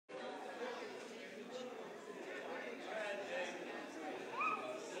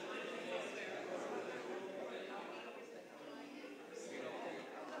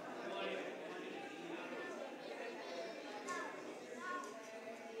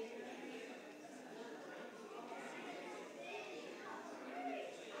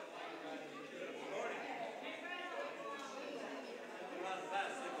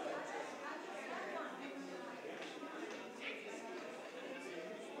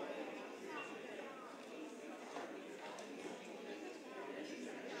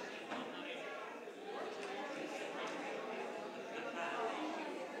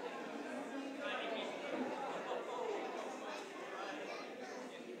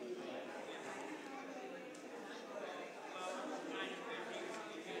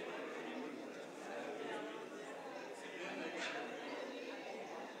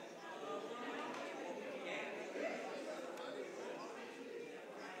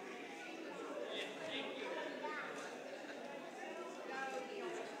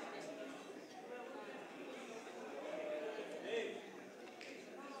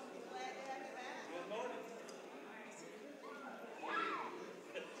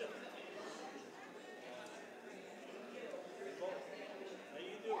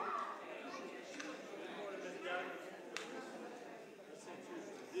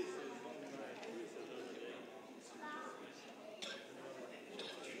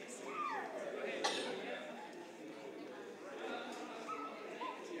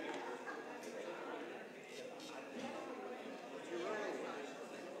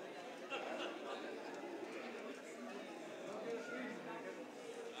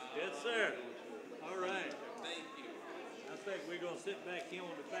sir. All right. Thank you. I think we're going to sit back here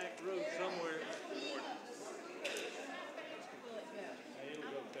on the back road somewhere. He'll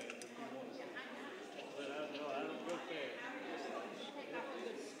go fast if you want to. But I don't go fast.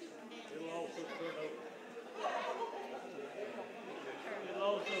 It'll also turn over. It'll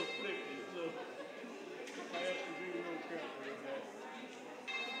also flip you, so I have to be real careful with that.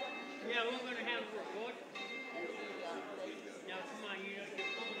 Yeah, we're going to have a report. Now, come on, you're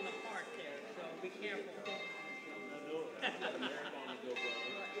pulling apart there, so be careful. I know it.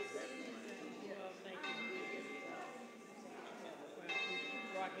 Well, thank you. Well, we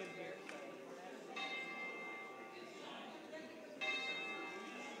brought him here.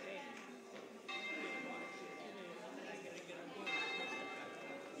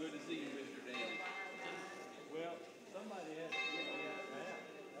 Good to see you, Mr. Danny. Well, somebody has to get me out now.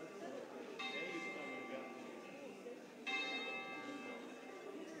 That's what Dave's coming about.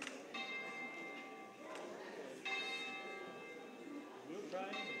 We'll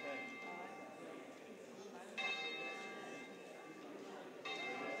try anything.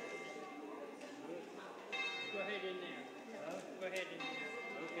 Go ahead in there. Huh? Go ahead in there.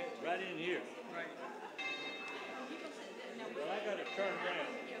 Okay, right in here. Right. Well, I got to turn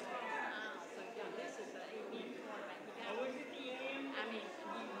around. Oh, was it the AM? I mean,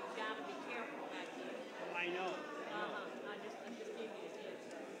 you got to be careful back here. Oh, I know. I just gave you a tip.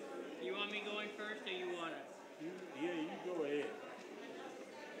 You want me going first, or you want it? Yeah, you go ahead.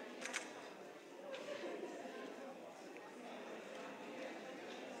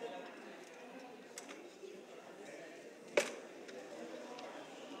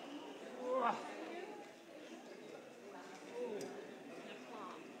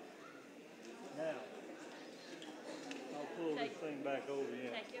 Now, I'll pull this thing back over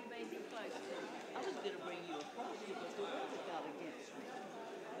here. Take your baby close. I was going to bring you a frosty, but the weather got against me.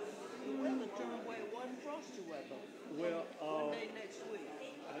 The weather turned away. It wasn't frosty weather. Well, One day next week.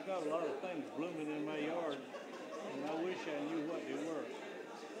 I got a lot of things blooming in my yard, and I wish I knew what they were.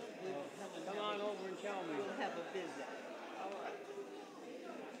 Come on over and tell me. We'll have a visit. All right.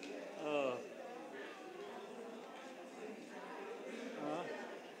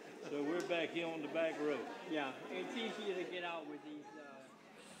 So we're back here on the back road. Yeah, it's easier to get out with these things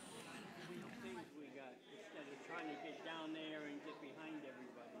we got instead of trying to get down there and get behind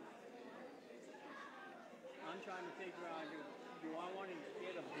everybody. I'm trying to figure out, do I want to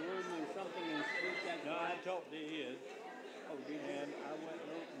get a broom or something and sweep that No, I grass? talked to Ed, and I went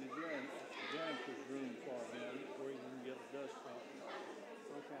and opened the janitor's room for him where he can get a dust off.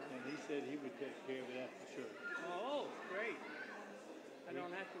 Okay. And he said he would take care of it after church. Oh, great. I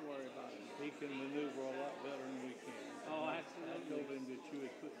don't have to worry about it. He can maneuver a lot better than we can. Oh, I absolutely. told him that you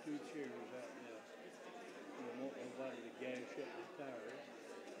would put 2 chairs out there. You don't want nobody to gash up the tires.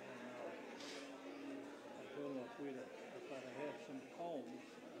 And I told him if I'd have had some combs,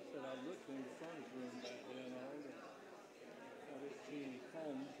 I said I looked in the furnace room back there and all, and I didn't see any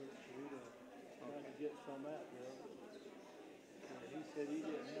combs. We'd have tried to get some out there. He said he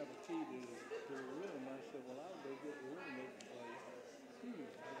didn't have a key to the room. I said, well, I'll go get the room open for you. I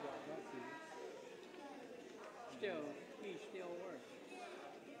got my key. He still works.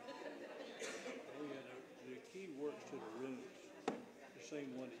 Oh yeah, the key works to the rooms. The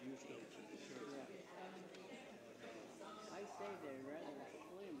same one that used to open the church. I say they're rather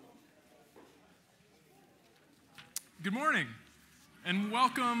slim. Good morning, and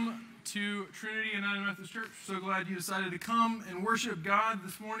welcome to Trinity United Methodist Church. So glad you decided to come and worship God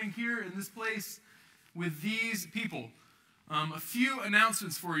this morning here in this place with these people. A few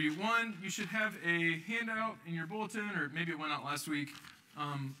announcements for you. One, you should have a handout in your bulletin, or maybe it went out last week.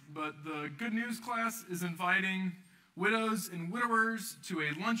 But the Good News class is inviting widows and widowers to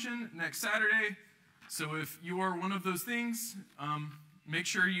a luncheon next Saturday. So if you are one of those things, make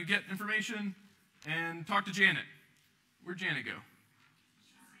sure you get information and talk to Janet. Where'd Janet go?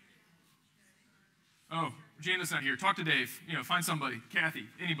 Oh, Janet's not here. Talk to Dave. Find somebody. Kathy,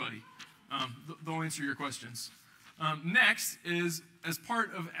 anybody. They'll answer your questions. Next is, as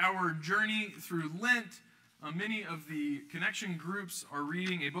part of our journey through Lent, many of the connection groups are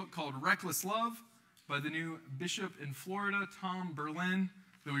reading a book called Reckless Love by the new bishop in Florida, Tom Berlin,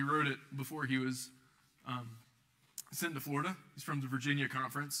 though he wrote it before he was sent to Florida. He's from the Virginia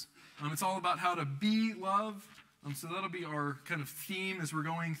Conference. It's all about how to be love. So that'll be our kind of theme as we're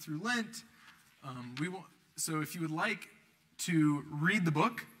going through Lent. So if you would like to read the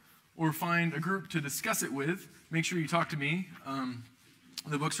book or find a group to discuss it with, make sure you talk to me.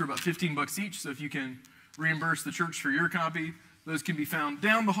 The books are about $15 each, so if you can reimburse the church for your copy, those can be found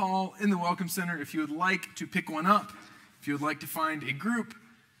down the hall in the Welcome Center. If you would like to pick one up, if you would like to find a group,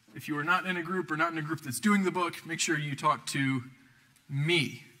 If you are not in a group or not in a group that's doing the book, make sure you talk to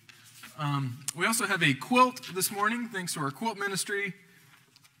me. We also have a quilt this morning, thanks to our quilt ministry.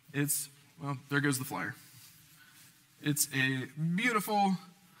 Well, there goes the flyer. It's a beautiful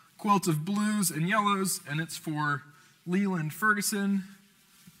quilt of blues and yellows, and it's for Leland Ferguson,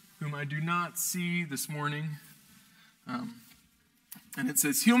 whom I do not see this morning. And it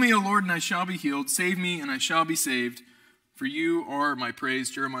says, "Heal me, O Lord, and I shall be healed. Save me, and I shall be saved. For you are my praise."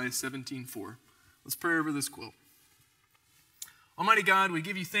 Jeremiah 17:4. Let's pray over this quilt. Almighty God, we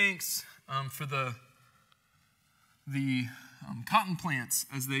give you thanks for the cotton plants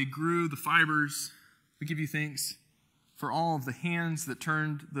as they grew the fibers. We give you thanks for all of the hands that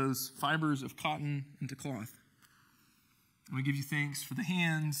turned those fibers of cotton into cloth. And we give you thanks for the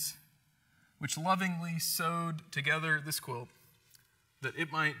hands which lovingly sewed together this quilt, that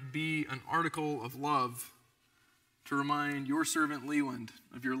it might be an article of love to remind your servant Leland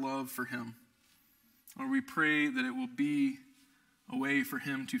of your love for him. Lord, we pray that it will be a way for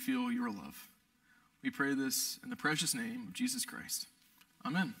him to feel your love. We pray this in the precious name of Jesus Christ.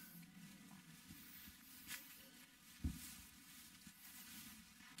 Amen.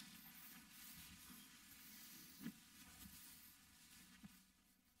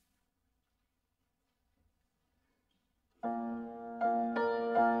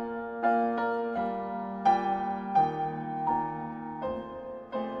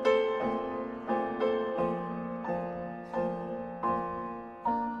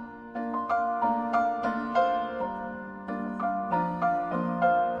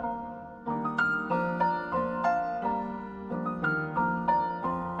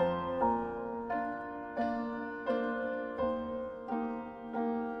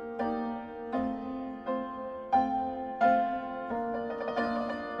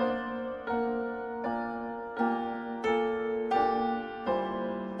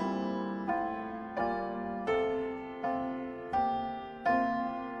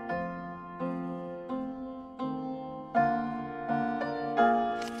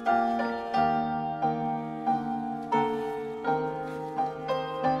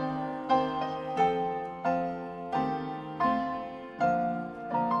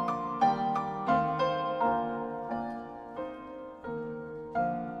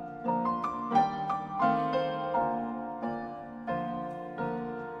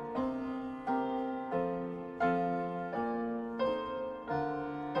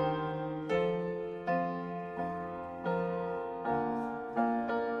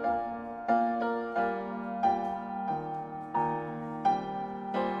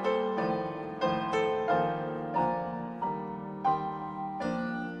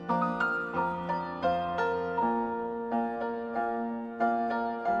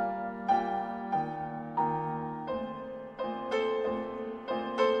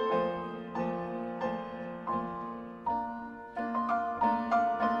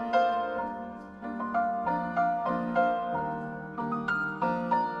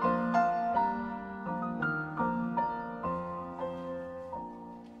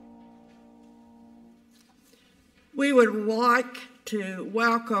 We would like to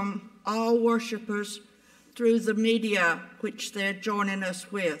welcome all worshipers through the media which they're joining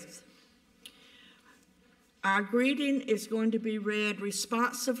us with. Our greeting is going to be read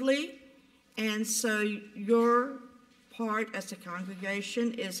responsively, and so your part as a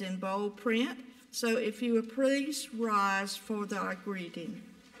congregation is in bold print. So if you would please rise for our greeting.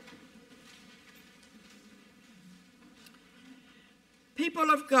 People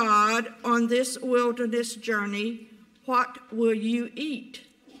of God, on this wilderness journey, what will you eat?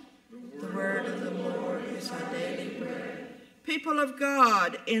 The word of the Lord is our daily bread. People of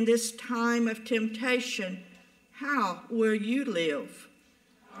God, in this time of temptation, how will you live?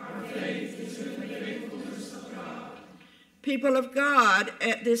 Our faith is in the faithfulness of God. People of God,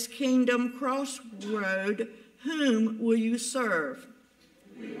 at this kingdom crossroad, whom will you serve?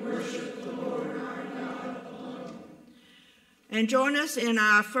 We worship the Lord our God alone. And join us in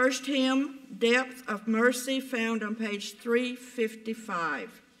our first hymn, Depth of Mercy, found on page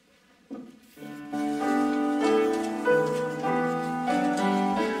 355.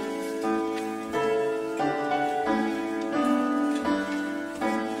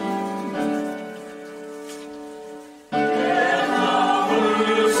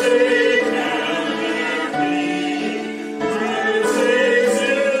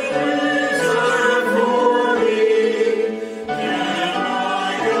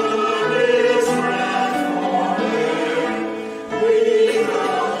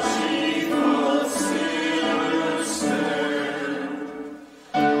 She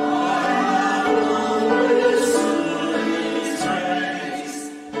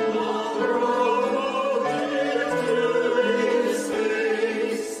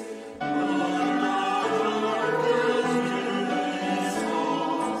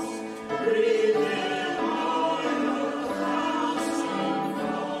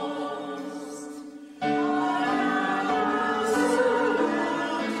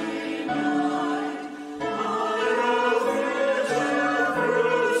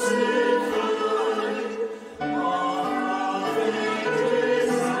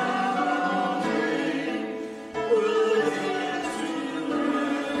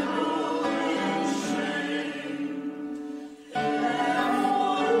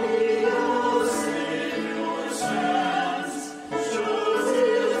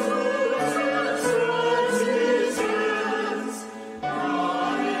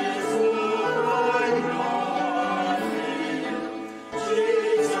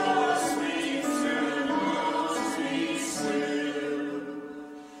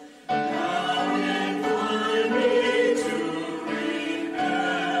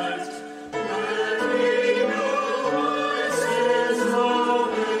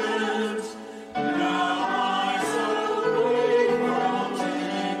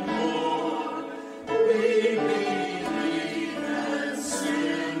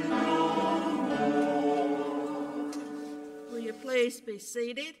be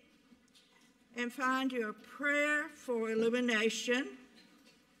seated and find your prayer for illumination.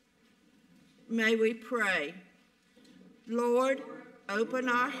 May we pray. Lord, open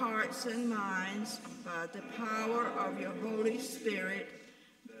our hearts and minds by the power of your Holy Spirit,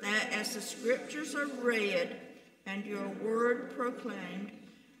 that as the scriptures are read and your word proclaimed,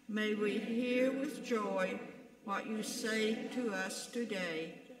 may we hear with joy what you say to us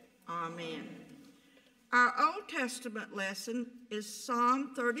today. Amen. Our Old Testament lesson is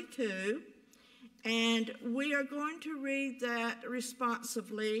Psalm 32, and we are going to read that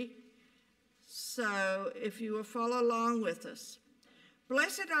responsively, so if you will follow along with us.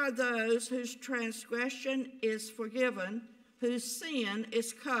 Blessed are those whose transgression is forgiven, whose sin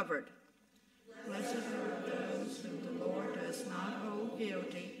is covered. Blessed are those whom the Lord does not hold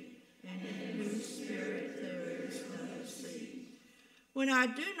guilty, and in whose spirit there is no deceit. When I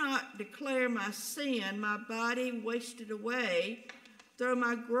do not declare my sin, my body wasted away, through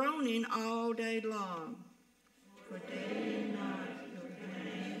my groaning all day long. For day and night your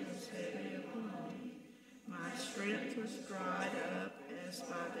hand was heavy upon me. My strength was dried up as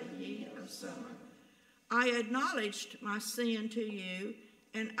by the heat of summer. I acknowledged my sin to you,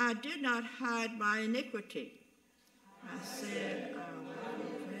 and I did not hide my iniquity. I said, I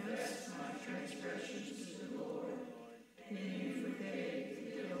will confess my transgressions to the Lord, and you forgave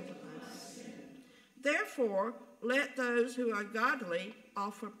the guilt of my sin. Therefore, let those who are godly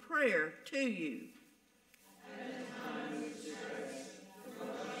offer prayer to you.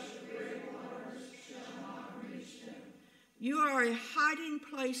 You are a hiding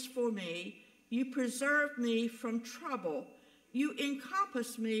place for me. You preserve me from trouble. You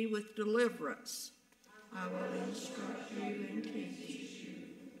encompass me with deliverance. I will instruct you and teach you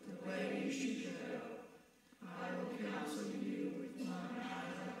the way you should go. I will counsel you with my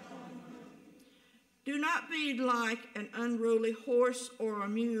eye upon you. Do not be like an unruly horse or a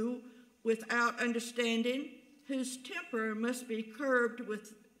mule without understanding, whose temper must be curbed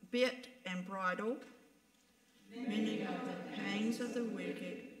with bit and bridle. Many are the pangs of the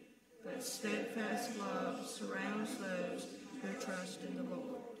wicked, but steadfast love surrounds those who trust in the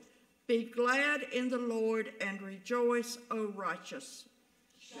Lord. Be glad in the Lord and rejoice, O righteous.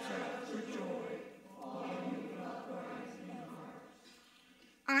 Shout for joy, all you upright in heart.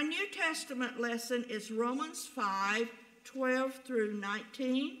 Our New Testament lesson is Romans 5:12 through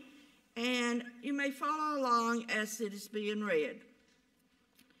 19, and you may follow along as it is being read.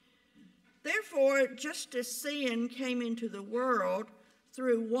 Therefore, just as sin came into the world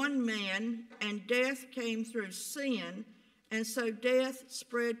through one man, and death came through sin, and so death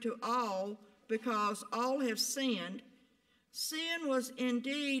spread to all because all have sinned. Sin was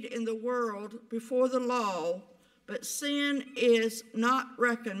indeed in the world before the law, but sin is not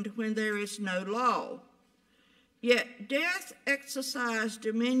reckoned when there is no law. Yet death exercised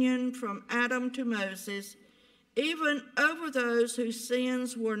dominion from Adam to Moses, even over those whose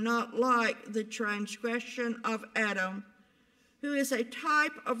sins were not like the transgression of Adam, who is a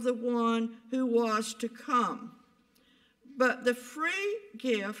type of the one who was to come. But the free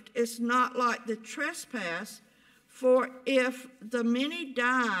gift is not like the trespass, for if the many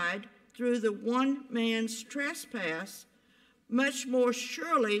died through the one man's trespass, much more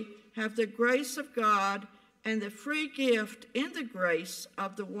surely have the grace of God and the free gift in the grace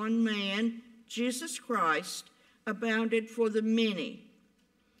of the one man, Jesus Christ, abounded for the many.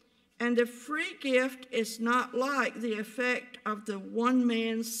 And the free gift is not like the effect of the one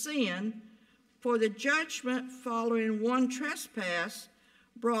man's sin, for the judgment following one trespass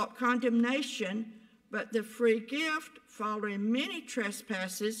brought condemnation, but the free gift following many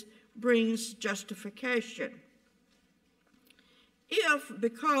trespasses brings justification. If,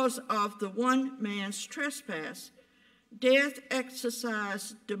 because of the one man's trespass, death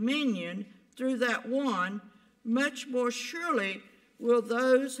exercised dominion through that one, much more surely will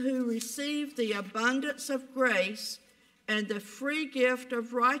those who receive the abundance of grace and the free gift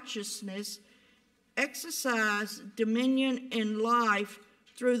of righteousness exercise dominion in life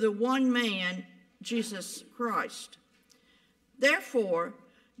through the one man, Jesus Christ. Therefore,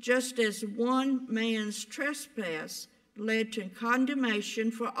 just as one man's trespass led to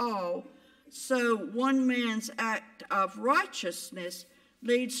condemnation for all, so one man's act of righteousness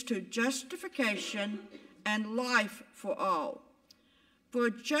leads to justification and life for all.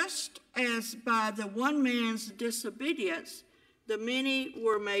 For just as by the one man's disobedience the many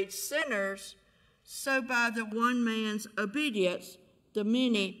were made sinners, so by the one man's obedience the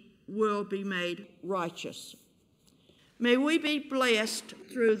many will be made righteous. May we be blessed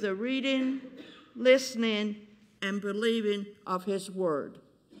through the reading, listening, and believing of his word.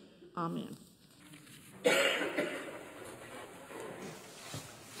 Amen.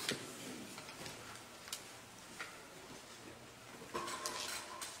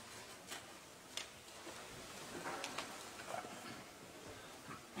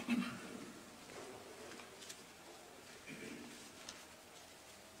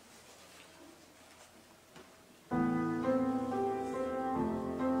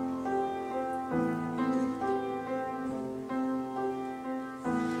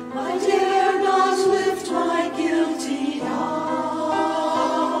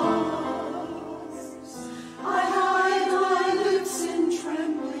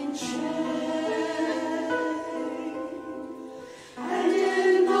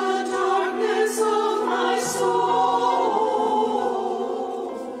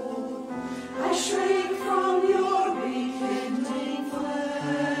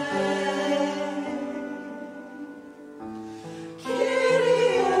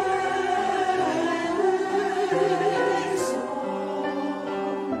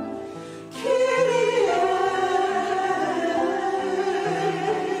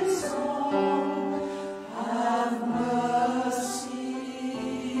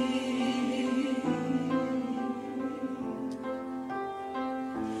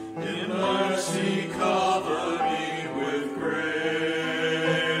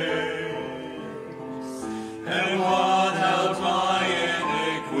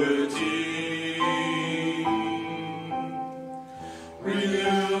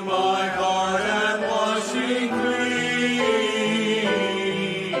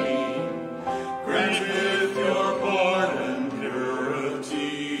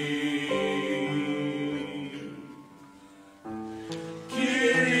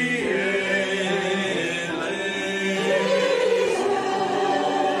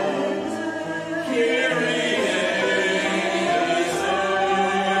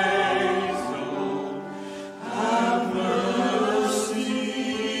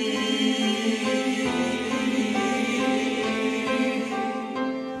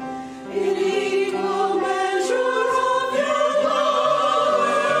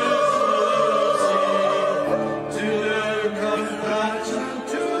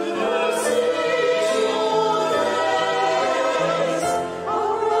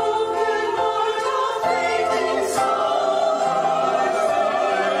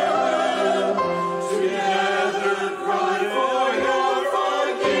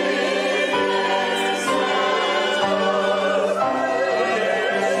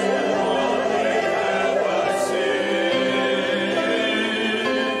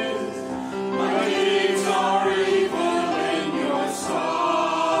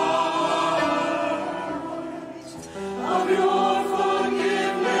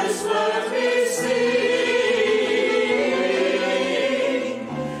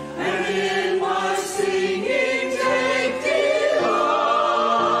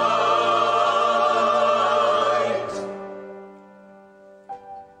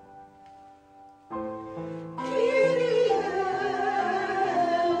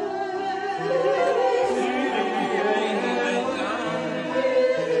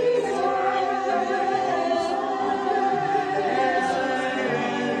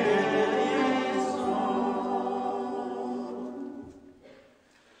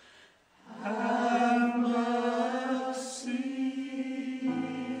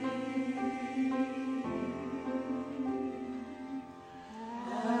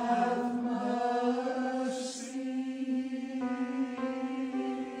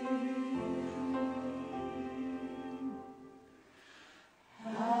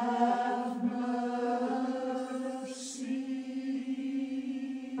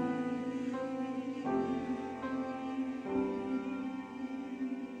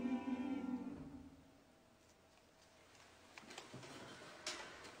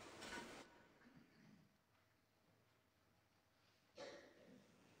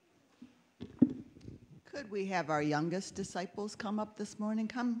 Could we have our youngest disciples come up this morning?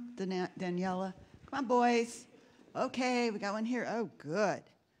 Come, Daniela. Come on, boys. Okay, we got one here. Oh, good.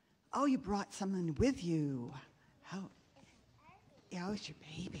 Oh, you brought someone with you. How? Yeah, it's your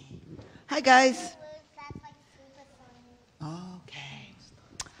baby. Hi, guys. Okay.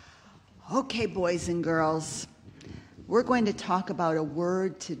 Okay, boys and girls. We're going to talk about a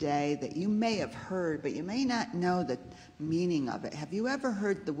word today that you may have heard, but you may not know the meaning of it. Have you ever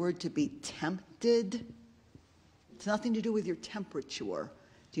heard the word to be tempted? It's nothing to do with your temperature.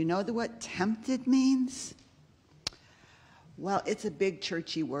 Do you know what tempted means? Well, it's a big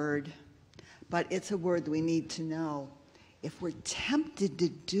churchy word, but it's a word we need to know. If we're tempted to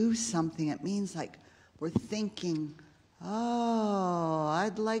do something, it means like we're thinking, oh,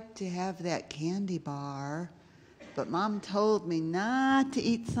 I'd like to have that candy bar, but Mom told me not to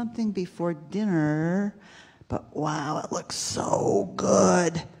eat something before dinner, but wow, it looks so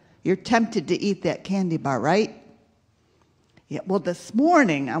good. You're tempted to eat that candy bar, right? Yeah, well, this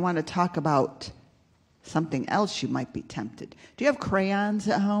morning I want to talk about something else you might be tempted. Do you have crayons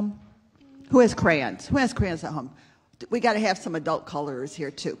at home? Who has crayons? Who has crayons at home? We got to have some adult colorers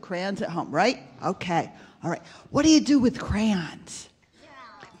here too. Crayons at home, right? Okay. All right. What do you do with crayons?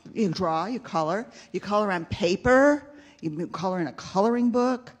 You draw, you color. You color on paper. You color in a coloring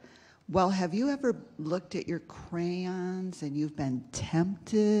book. Well, have you ever looked at your crayons and you've been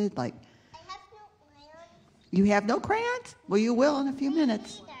tempted? Like, I have no crayons. You have no crayons? Well, you will in a few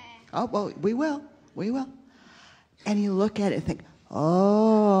minutes. Oh, well, we will. We will. And you look at it and think,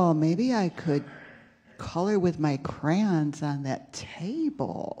 oh, maybe I could color with my crayons on that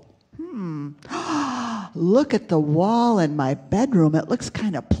table. Look at the wall in my bedroom. It looks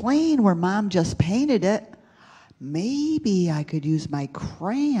kind of plain where Mom just painted it. Maybe I could use my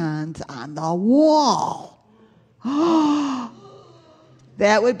crayons on the wall.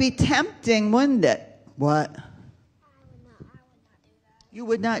 That would be tempting, wouldn't it? What? I would not do that. You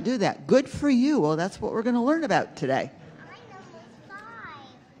would not do that. Good for you. Well, that's what we're going to learn about today. I'm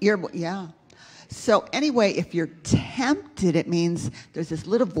almost 5. Yeah. So anyway, if you're tempted, it means there's this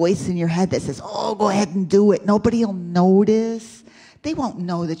little voice in your head that says, oh, go ahead and do it. Nobody will notice. They won't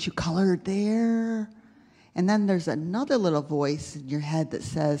know that you colored there. And then there's another little voice in your head that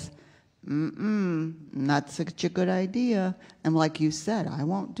says, not such a good idea. And like you said, I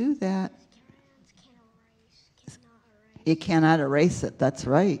won't do that. You cannot erase it. That's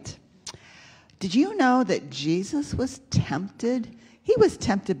right. Did you know that Jesus was tempted? He was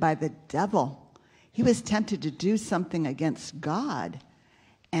tempted by the devil. He was tempted to do something against God.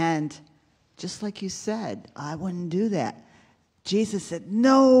 And just like you said, I wouldn't do that. Jesus said,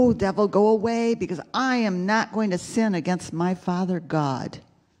 no, devil, go away, because I am not going to sin against my Father God.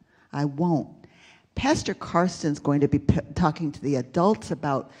 I won't. Pastor Karsten's going to be talking to the adults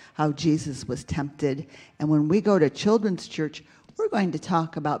about how Jesus was tempted. And when we go to children's church, we're going to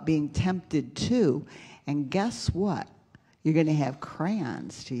talk about being tempted too. And guess what? You're going to have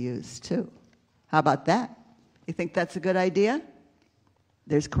crayons to use too. How about that? You think that's a good idea?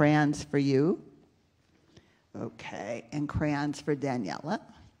 There's crayons for you. Okay, and crayons for Daniela.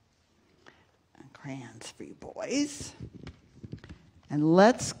 And crayons for you boys. And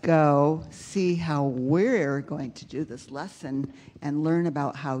let's go see how we're going to do this lesson and learn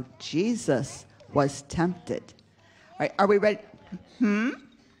about how Jesus was tempted. All right, are we ready? All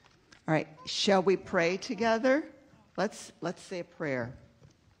right, shall we pray together? Let's say a prayer.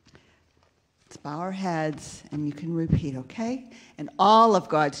 Let's bow our heads, and you can repeat, okay? And all of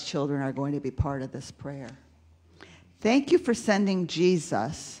God's children are going to be part of this prayer. Thank you for sending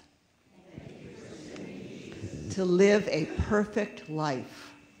Jesus to live a perfect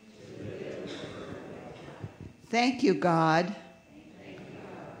life. Thank you, God,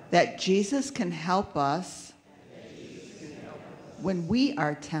 that Jesus can help us when we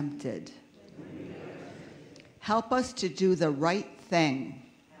are tempted. Help us to do the right thing.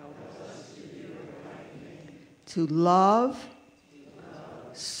 To love,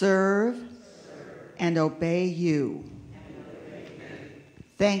 serve, and obey you.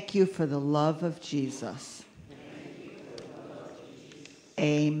 Thank you for the love of Jesus.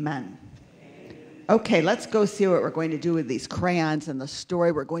 Amen. Okay, let's go see what we're going to do with these crayons and the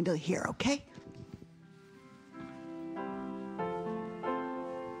story we're going to hear, okay?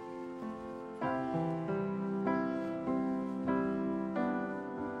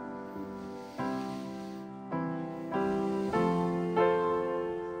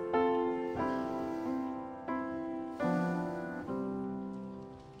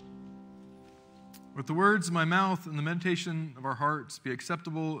 With the words of my mouth and the meditation of our hearts be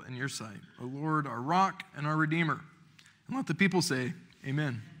acceptable in your sight, O Lord, our rock and our redeemer. And let the people say,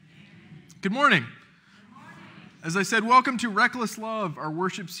 amen. Good morning. As I said, welcome to Reckless Love, our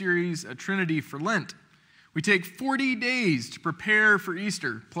worship series at Trinity for Lent. We take 40 days to prepare for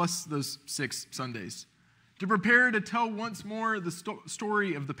Easter, plus those 6 Sundays, to prepare to tell once more the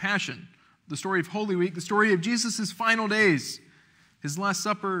story of the Passion, the story of Holy Week, the story of Jesus' final days, his Last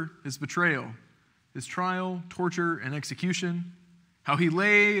Supper, his betrayal, his trial, torture, and execution, how he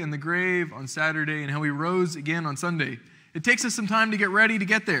lay in the grave on Saturday, and how he rose again on Sunday. It takes us some time to get ready to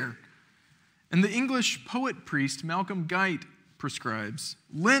get there. And the English poet priest Malcolm Guite prescribes,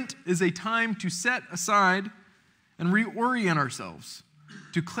 Lent is a time to set aside and reorient ourselves,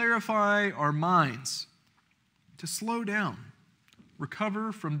 to clarify our minds, to slow down,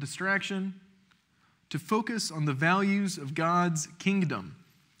 recover from distraction, to focus on the values of God's kingdom,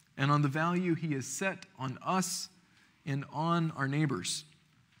 and on the value he has set on us and on our neighbors.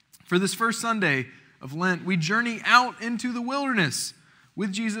 For this first Sunday of Lent, we journey out into the wilderness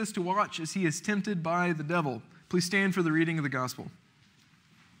with Jesus to watch as he is tempted by the devil. Please stand for the reading of the gospel.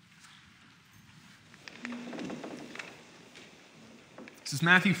 This is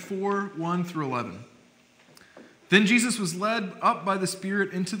Matthew 4, 1 through 11. Then Jesus was led up by the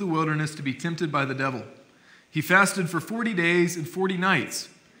Spirit into the wilderness to be tempted by the devil. He fasted for 40 days and 40 nights.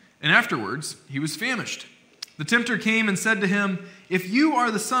 And afterwards, he was famished. The tempter came and said to him, "If you are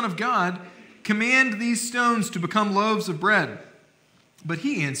the Son of God, command these stones to become loaves of bread." But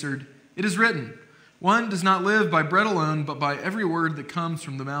he answered, "It is written, one does not live by bread alone, but by every word that comes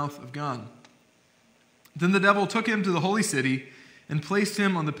from the mouth of God." Then the devil took him to the holy city and placed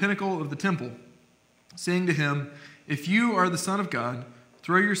him on the pinnacle of the temple, saying to him, "If you are the Son of God,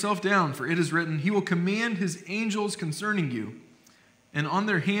 throw yourself down, for it is written, he will command his angels concerning you, and on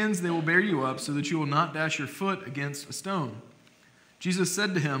their hands they will bear you up, so that you will not dash your foot against a stone." Jesus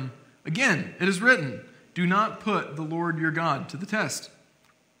said to him, "Again, it is written, do not put the Lord your God to the test."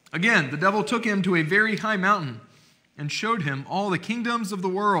 Again, the devil took him to a very high mountain and showed him all the kingdoms of the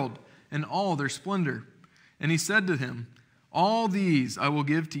world and all their splendor. And he said to him, "All these I will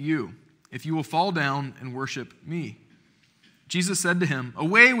give to you, if you will fall down and worship me." Jesus said to him,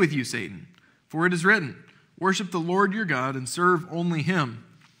 "Away with you, Satan, for it is written, worship the Lord your God and serve only him."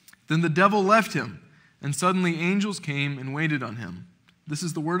 Then the devil left him, and suddenly angels came and waited on him. This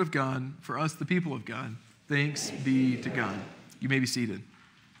is the word of God for us, the people of God. Thanks be to God. You may be seated.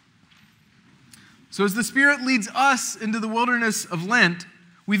 So as the Spirit leads us into the wilderness of Lent,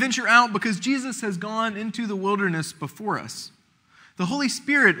 we venture out because Jesus has gone into the wilderness before us. The Holy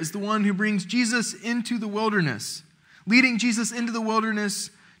Spirit is the one who brings Jesus into the wilderness, leading Jesus into the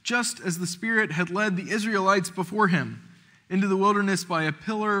wilderness just as the Spirit had led the Israelites before him into the wilderness by a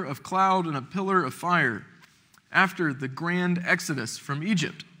pillar of cloud and a pillar of fire after the grand exodus from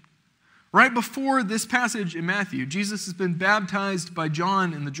Egypt. Right before this passage in Matthew, Jesus has been baptized by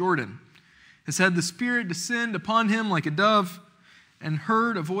John in the Jordan, has had the Spirit descend upon him like a dove, and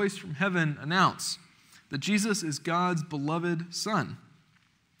heard a voice from heaven announce that Jesus is God's beloved Son.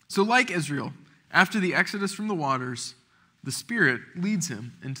 So like Israel, after the exodus from the waters, the Spirit leads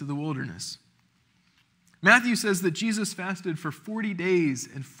him into the wilderness. Matthew says that Jesus fasted for 40 days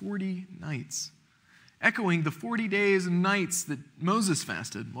and 40 nights, echoing the 40 days and nights that Moses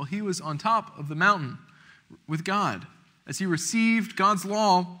fasted while he was on top of the mountain with God, as he received God's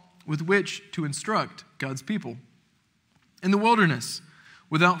law with which to instruct God's people. In the wilderness,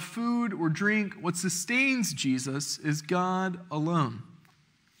 without food or drink, what sustains Jesus is God alone.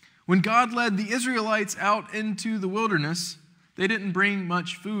 When God led the Israelites out into the wilderness, they didn't bring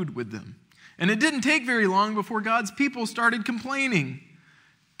much food with them. And it didn't take very long before God's people started complaining.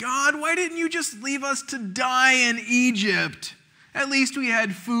 God, why didn't you just leave us to die in Egypt? At least we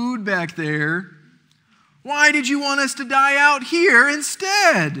had food back there. Why did you want us to die out here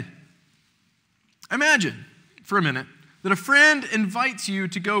instead? Imagine, for a minute, that a friend invites you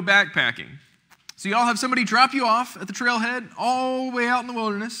to go backpacking. So you all have somebody drop you off at the trailhead all the way out in the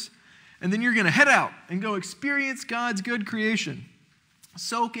wilderness, and then you're going to head out and go experience God's good creation.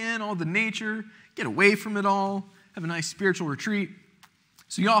 Soak in all the nature, get away from it all, have a nice spiritual retreat.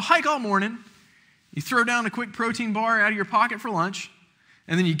 So you all hike all morning, you throw down a quick protein bar out of your pocket for lunch,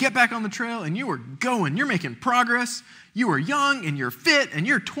 and then you get back on the trail and you are going, you're making progress, you are young and you're fit, and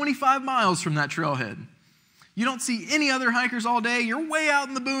you're 25 miles from that trailhead. You don't see any other hikers all day, you're way out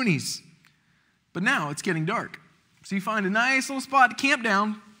in the boonies. But now it's getting dark. So you find a nice little spot to camp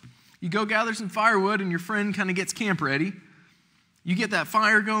down, you go gather some firewood and your friend kind of gets camp ready. You get that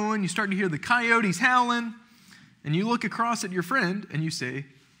fire going, you start to hear the coyotes howling, and you look across at your friend and you say,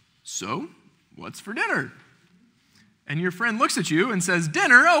 "So, what's for dinner?" And your friend looks at you and says,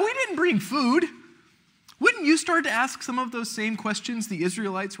 "Dinner? Oh, we didn't bring food." Wouldn't you start to ask some of those same questions the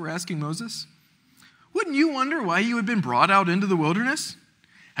Israelites were asking Moses? Wouldn't you wonder why you had been brought out into the wilderness?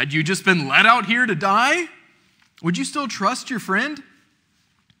 Had you just been led out here to die? Would you still trust your friend?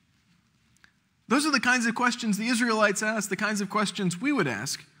 Those are the kinds of questions the Israelites asked, the kinds of questions we would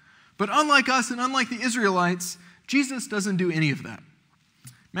ask. But unlike us and unlike the Israelites, Jesus doesn't do any of that.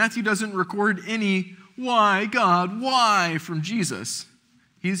 Matthew doesn't record any "why, God, why" from Jesus.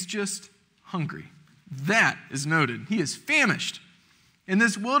 He's just hungry. That is noted. He is famished. In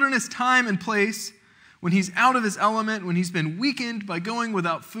this wilderness time and place, when he's out of his element, when he's been weakened by going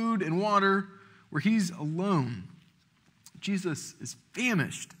without food and water, where he's alone, Jesus is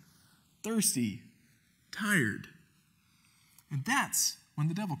famished, thirsty, tired. And that's when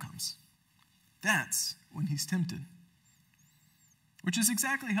the devil comes. That's when he's tempted. Which is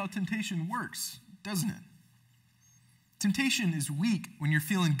exactly how temptation works, doesn't it? Temptation is weak when you're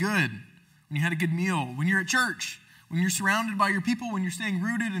feeling good, when you had a good meal, when you're at church, when you're surrounded by your people, when you're staying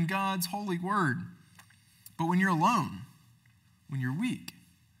rooted in God's holy word. But when you're alone, when you're weak,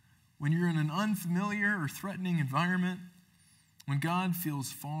 when you're in an unfamiliar or threatening environment, when God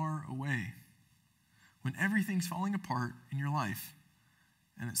feels far away, when everything's falling apart in your life,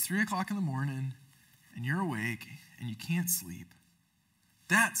 and it's 3 o'clock in the morning, and you're awake, and you can't sleep,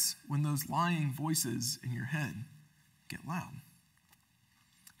 that's when those lying voices in your head get loud.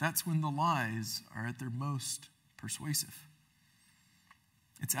 That's when the lies are at their most persuasive.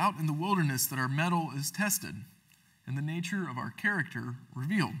 It's out in the wilderness that our mettle is tested and the nature of our character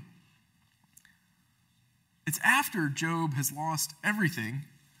revealed. It's after Job has lost everything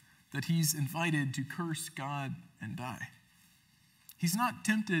that he's invited to curse God and die. He's not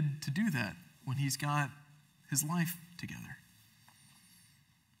tempted to do that when he's got his life together.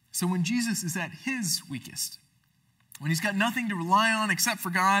 So when Jesus is at his weakest, when he's got nothing to rely on except for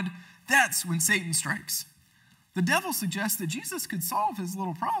God, that's when Satan strikes. The devil suggests that Jesus could solve his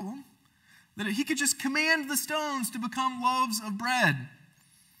little problem, that he could just command the stones to become loaves of bread,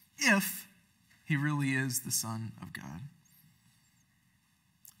 if he really is the Son of God.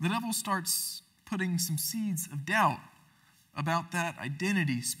 The devil starts putting some seeds of doubt about that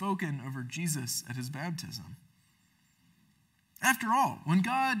identity spoken over Jesus at his baptism. After all, when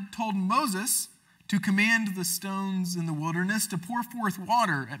God told Moses to command the stones in the wilderness to pour forth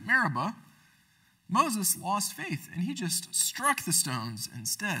water at Meribah, Moses lost faith and he just struck the stones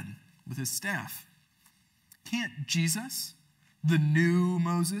instead with his staff. Can't Jesus, the new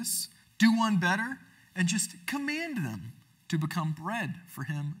Moses, do one better and just command them to become bread for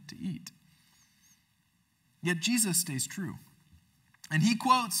him to eat? Yet Jesus stays true, and he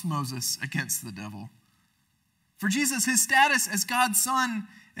quotes Moses against the devil. For Jesus, his status as God's son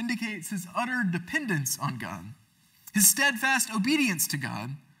indicates his utter dependence on God, his steadfast obedience to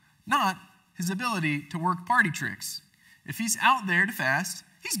God, not his ability to work party tricks. If he's out there to fast,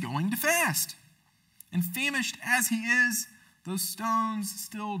 he's going to fast. And famished as he is, those stones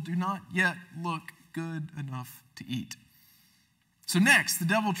still do not yet look good enough to eat. So next, the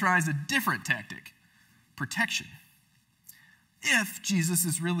devil tries a different tactic: protection. If Jesus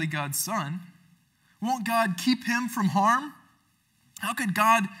is really God's son, won't God keep him from harm? How could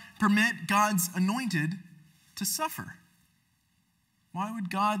God permit God's anointed to suffer? Why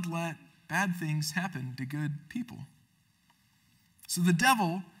would God let bad things happen to good people? So the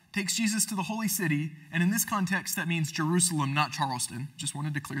devil takes Jesus to the holy city, and in this context that means Jerusalem, not Charleston. Just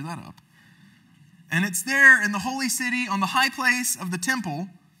wanted to clear that up. And it's there in the holy city, on the high place of the temple,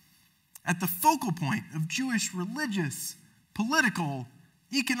 at the focal point of Jewish religious, political,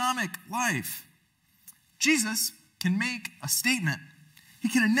 economic life. Jesus can make a statement. He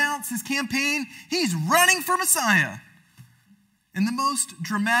can announce his campaign. He's running for Messiah in the most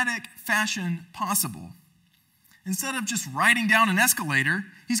dramatic fashion possible. Instead of just riding down an escalator,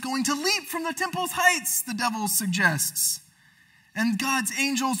 he's going to leap from the temple's heights, the devil suggests. And God's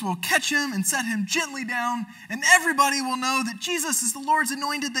angels will catch him and set him gently down, and everybody will know that Jesus is the Lord's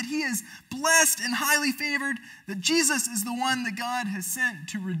anointed, that he is blessed and highly favored, that Jesus is the one that God has sent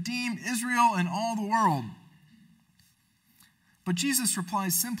to redeem Israel and all the world. But Jesus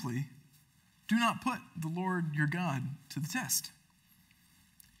replies simply, do not put the Lord your God to the test.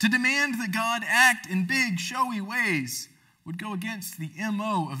 To demand that God act in big, showy ways would go against the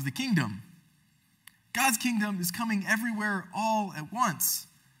MO of the kingdom. God's kingdom is coming everywhere all at once,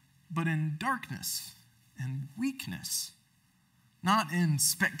 but in darkness and weakness, not in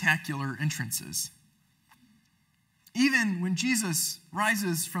spectacular entrances. Even when Jesus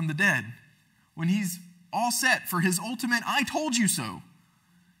rises from the dead, when he's all set for his ultimate "I told you so,"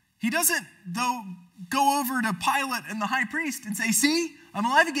 he doesn't, though, go over to Pilate and the high priest and say, "See, I'm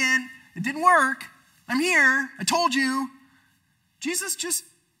alive again. It didn't work. I'm here. I told you." Jesus just,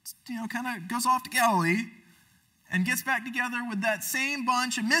 kind of goes off to Galilee and gets back together with that same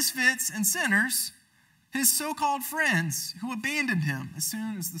bunch of misfits and sinners, his so-called friends who abandoned him as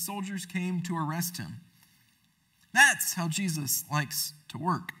soon as the soldiers came to arrest him. That's how Jesus likes to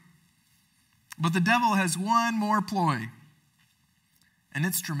work. But the devil has one more ploy, and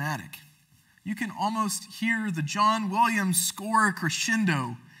it's dramatic. You can almost hear the John Williams score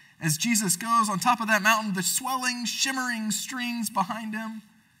crescendo as Jesus goes on top of that mountain, the swelling, shimmering strings behind him.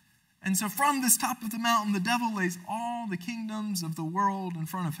 And so from this top of the mountain, the devil lays all the kingdoms of the world in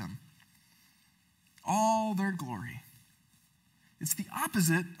front of him. All their glory. It's the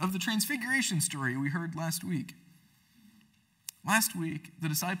opposite of the transfiguration story we heard last week. Last week, the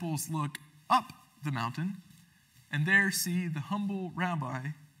disciples look up the mountain and there see the humble rabbi,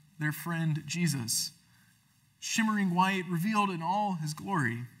 their friend Jesus, shimmering white, revealed in all his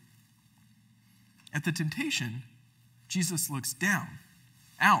glory. At the temptation, Jesus looks down,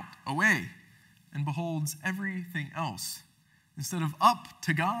 out, away, and beholds everything else. Instead of up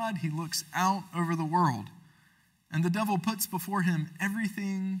to God, he looks out over the world, and the devil puts before him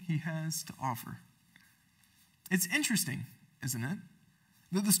everything he has to offer. It's interesting, isn't it,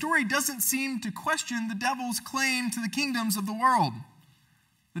 that the story doesn't seem to question the devil's claim to the kingdoms of the world.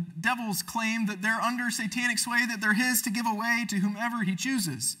 The devil's claim that they're under satanic sway, that they're his to give away to whomever he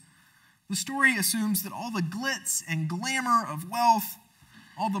chooses. The story assumes that all the glitz and glamour of wealth,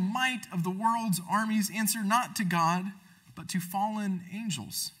 all the might of the world's armies answer not to God, but to fallen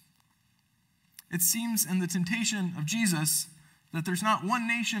angels. It seems in the temptation of Jesus that there's not one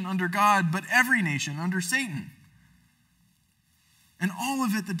nation under God, but every nation under Satan. And all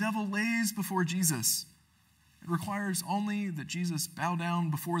of it the devil lays before Jesus. It requires only that Jesus bow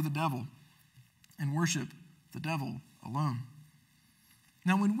down before the devil and worship the devil alone.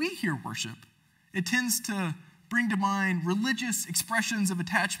 Now, when we hear worship, it tends to bring to mind religious expressions of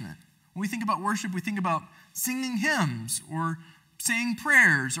attachment. When we think about worship, we think about singing hymns or saying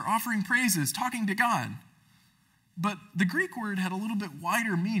prayers or offering praises, talking to God. But the Greek word had a little bit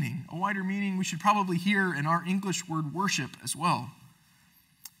wider meaning, a wider meaning we should probably hear in our English word worship as well.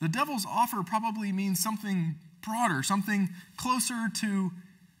 The devil's offer probably means something broader, something closer to,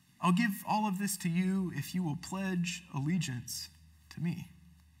 "I'll give all of this to you if you will pledge allegiance to me."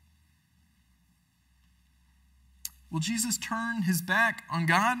 Will Jesus turn his back on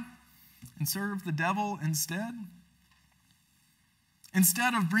God and serve the devil instead?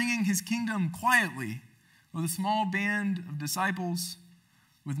 Instead of bringing his kingdom quietly with a small band of disciples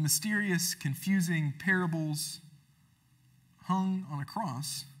with mysterious, confusing parables hung on a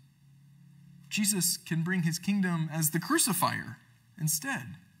cross, Jesus can bring his kingdom as the crucifier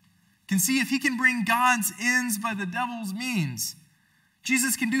instead. Can see if he can bring God's ends by the devil's means.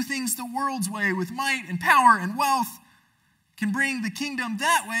 Jesus can do things the world's way with might and power and wealth, can bring the kingdom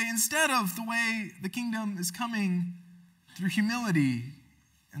that way instead of the way the kingdom is coming through humility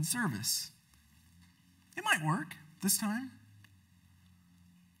and service. It might work this time,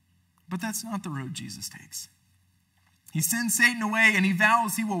 but that's not the road Jesus takes. He sends Satan away and he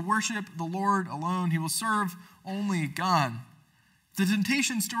vows he will worship the Lord alone. He will serve only God. The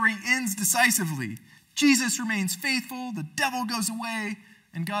temptation story ends decisively. Jesus remains faithful, the devil goes away,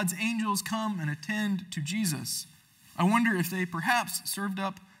 and God's angels come and attend to Jesus. I wonder if they perhaps served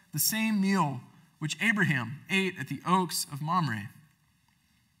up the same meal which Abraham ate at the oaks of Mamre,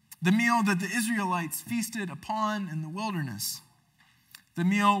 the meal that the Israelites feasted upon in the wilderness. the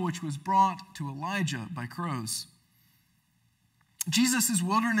meal which was brought to Elijah by crows. Jesus'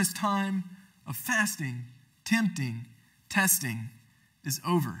 wilderness time of fasting, tempting, testing is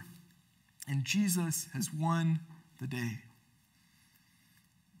over, and Jesus has won the day.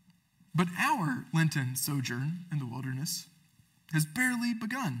 But our Lenten sojourn in the wilderness has barely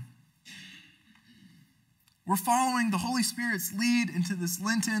begun. We're following the Holy Spirit's lead into this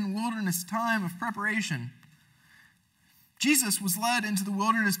Lenten wilderness time of preparation. Jesus was led into the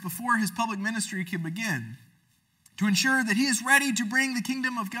wilderness before his public ministry could begin, to ensure that he is ready to bring the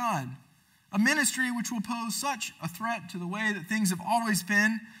kingdom of God, a ministry which will pose such a threat to the way that things have always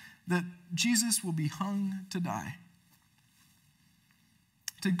been that Jesus will be hung to die.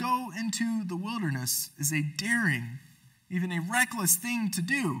 To go into the wilderness is a daring, even a reckless thing to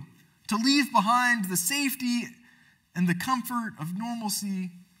do, to leave behind the safety and the comfort of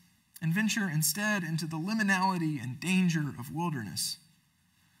normalcy and venture instead into the liminality and danger of wilderness.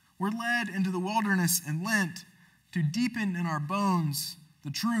 We're led into the wilderness in Lent to deepen in our bones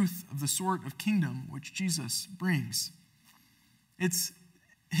the truth of the sort of kingdom which Jesus brings. It's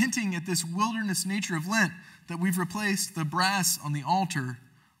hinting at this wilderness nature of Lent that we've replaced the brass on the altar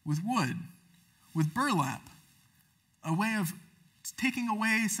with wood, with burlap, a way of taking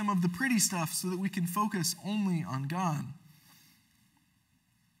away some of the pretty stuff so that we can focus only on God.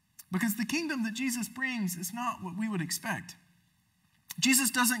 Because the kingdom that Jesus brings is not what we would expect.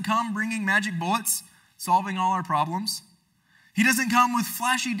 Jesus doesn't come bringing magic bullets, solving all our problems. He doesn't come with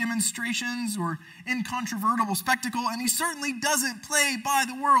flashy demonstrations or incontrovertible spectacle, and he certainly doesn't play by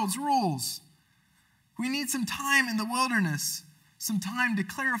the world's rules. We need some time in the wilderness, some time to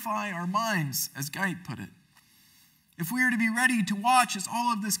clarify our minds, as Geit put it. If we are to be ready to watch as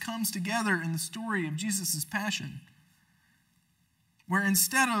all of this comes together in the story of Jesus' passion, where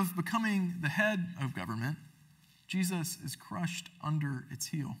instead of becoming the head of government, Jesus is crushed under its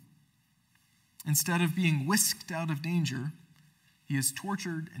heel. Instead of being whisked out of danger, he is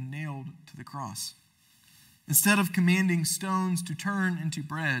tortured and nailed to the cross. Instead of commanding stones to turn into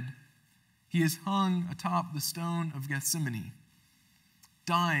bread, he is hung atop the stone of Gethsemane,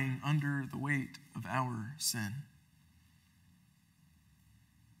 dying under the weight of our sin.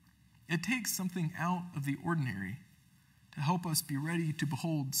 It takes something out of the ordinary to help us be ready to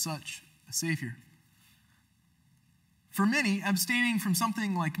behold such a Savior. For many, abstaining from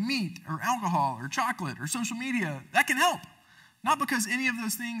something like meat or alcohol or chocolate or social media, that can help. Not because any of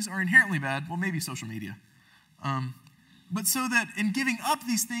those things are inherently bad, well, maybe social media, but so that in giving up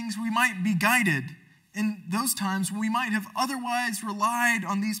these things, we might be guided in those times when we might have otherwise relied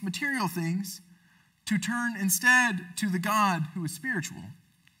on these material things to turn instead to the God who is spiritual.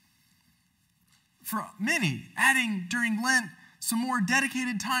 For many, adding during Lent some more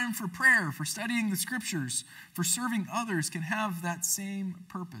dedicated time for prayer, for studying the scriptures, for serving others can have that same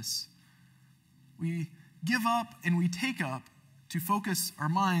purpose. We give up and we take up to focus our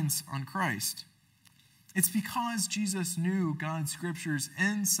minds on Christ. It's because Jesus knew God's scriptures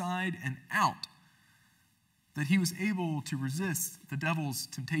inside and out that he was able to resist the devil's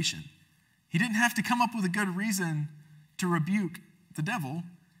temptation. He didn't have to come up with a good reason to rebuke the devil.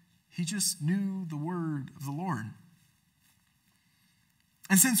 He just knew the word of the Lord.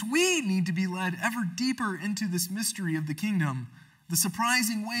 And since we need to be led ever deeper into this mystery of the kingdom, the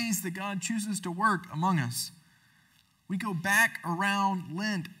surprising ways that God chooses to work among us, we go back around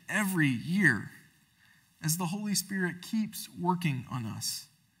Lent every year as the Holy Spirit keeps working on us,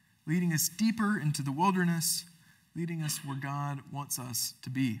 leading us deeper into the wilderness, leading us where God wants us to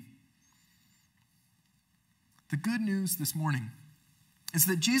be. The good news this morning is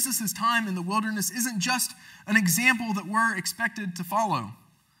that Jesus' time in the wilderness isn't just an example that we're expected to follow,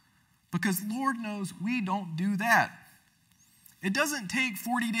 because Lord knows we don't do that. It doesn't take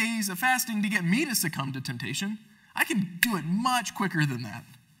 40 days of fasting to get me to succumb to temptation. I can do it much quicker than that.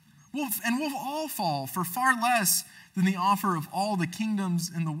 We'll all fall for far less than the offer of all the kingdoms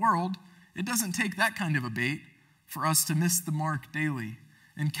in the world. It doesn't take that kind of a bait for us to miss the mark daily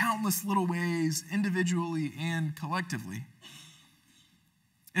in countless little ways, individually and collectively.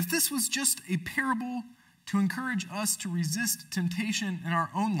 If this was just a parable to encourage us to resist temptation in our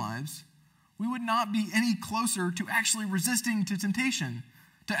own lives, we would not be any closer to actually resisting to temptation,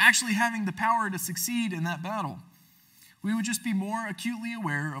 to actually having the power to succeed in that battle. We would just be more acutely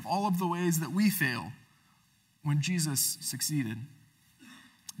aware of all of the ways that we fail when Jesus succeeded.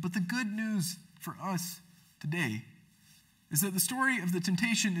 But the good news for us today is that the story of the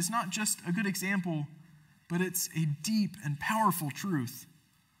temptation is not just a good example, but it's a deep and powerful truth.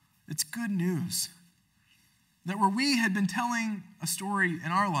 It's good news that where we had been telling a story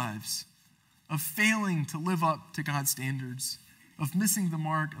in our lives of failing to live up to God's standards, of missing the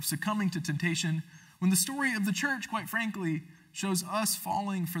mark, of succumbing to temptation, when the story of the church, quite frankly, shows us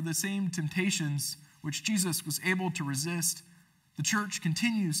falling for the same temptations which Jesus was able to resist, the church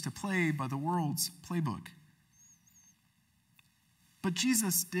continues to play by the world's playbook. But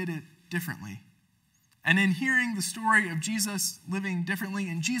Jesus did it differently. And in hearing the story of Jesus living differently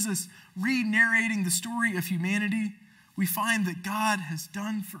and Jesus re-narrating the story of humanity, we find that God has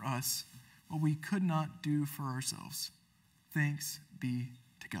done for us what we could not do for ourselves. Thanks be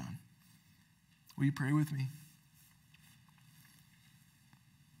to God. Will you pray with me?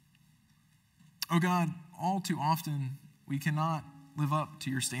 Oh God, all too often we cannot live up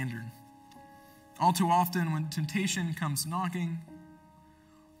to your standard. All too often when temptation comes knocking,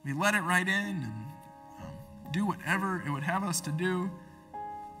 we let it right in and do whatever it would have us to do,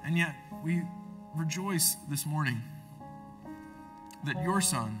 and yet we rejoice this morning that your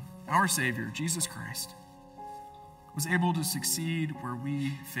Son, our Savior, Jesus Christ, was able to succeed where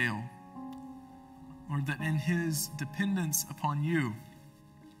we fail. Lord, that in his dependence upon you,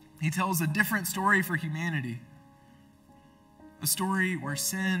 he tells a different story for humanity, a story where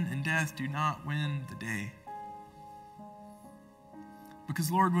sin and death do not win the day.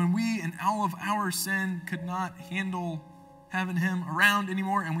 Because, Lord, when we, in all of our sin, could not handle having him around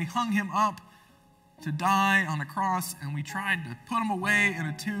anymore, and we hung him up to die on a cross, and we tried to put him away in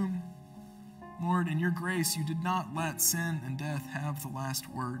a tomb, Lord, in your grace, you did not let sin and death have the last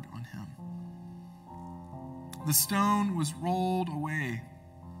word on him. The stone was rolled away,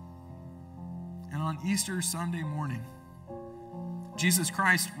 and on Easter Sunday morning, Jesus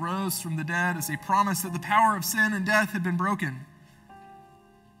Christ rose from the dead as a promise that the power of sin and death had been broken,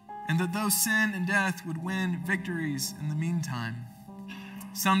 and that though sin and death would win victories in the meantime,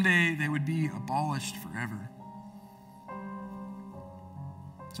 someday they would be abolished forever.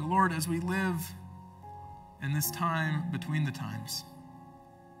 So, Lord, as we live in this time between the times,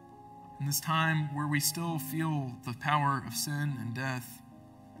 in this time where we still feel the power of sin and death,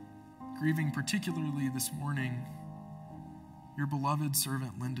 grieving particularly this morning your beloved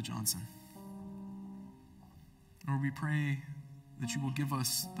servant Linda Johnson, Lord, we pray that you will give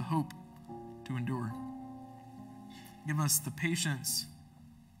us the hope to endure. Give us the patience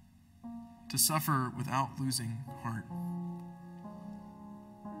to suffer without losing heart.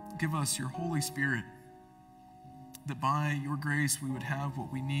 Give us your Holy Spirit, that by your grace we would have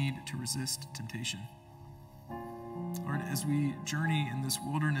what we need to resist temptation. Lord, as we journey in this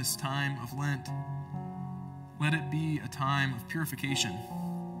wilderness time of Lent, let it be a time of purification,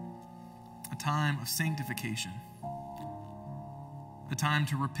 a time of sanctification, a time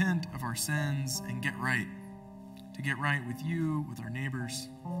to repent of our sins and get right, to get right with you, with our neighbors,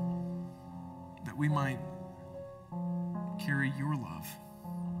 that we might carry your love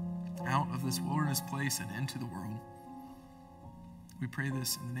out of this wilderness place and into the world. We pray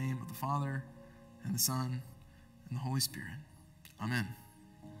this in the name of the Father, and the Son, and the Holy Spirit. Amen.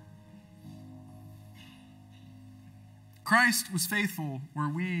 Christ was faithful where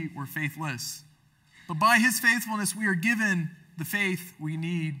we were faithless, but by his faithfulness we are given the faith we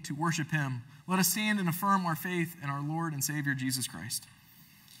need to worship him. Let us stand and affirm our faith in our Lord and Savior Jesus Christ.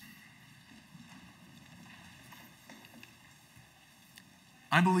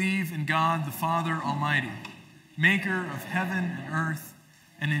 I believe in God the Father Almighty, maker of heaven and earth,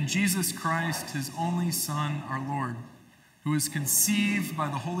 and in Jesus Christ, his only Son, our Lord, who was conceived by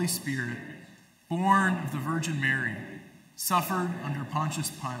the Holy Spirit, born of the Virgin Mary, suffered under Pontius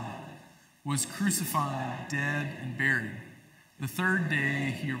Pilate, was crucified, dead, and buried. The third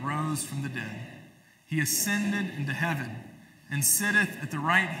day he arose from the dead. He ascended into heaven and sitteth at the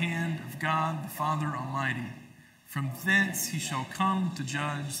right hand of God the Father Almighty. From thence he shall come to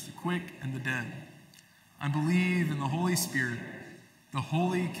judge the quick and the dead. I believe in the Holy Spirit, the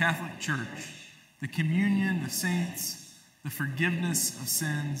holy Catholic Church, the communion of saints, the forgiveness of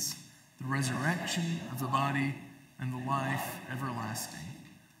sins, the resurrection of the body, and the life everlasting.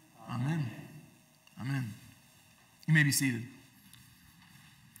 Amen. Amen. You may be seated.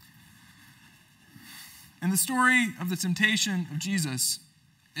 In the story of the temptation of Jesus,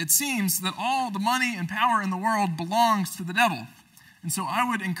 it seems that all the money and power in the world belongs to the devil. And so I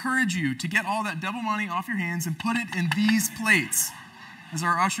would encourage you to get all that devil money off your hands and put it in these plates as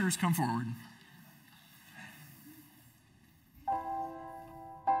our ushers come forward.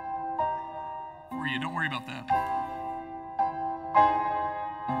 For you, don't worry about that.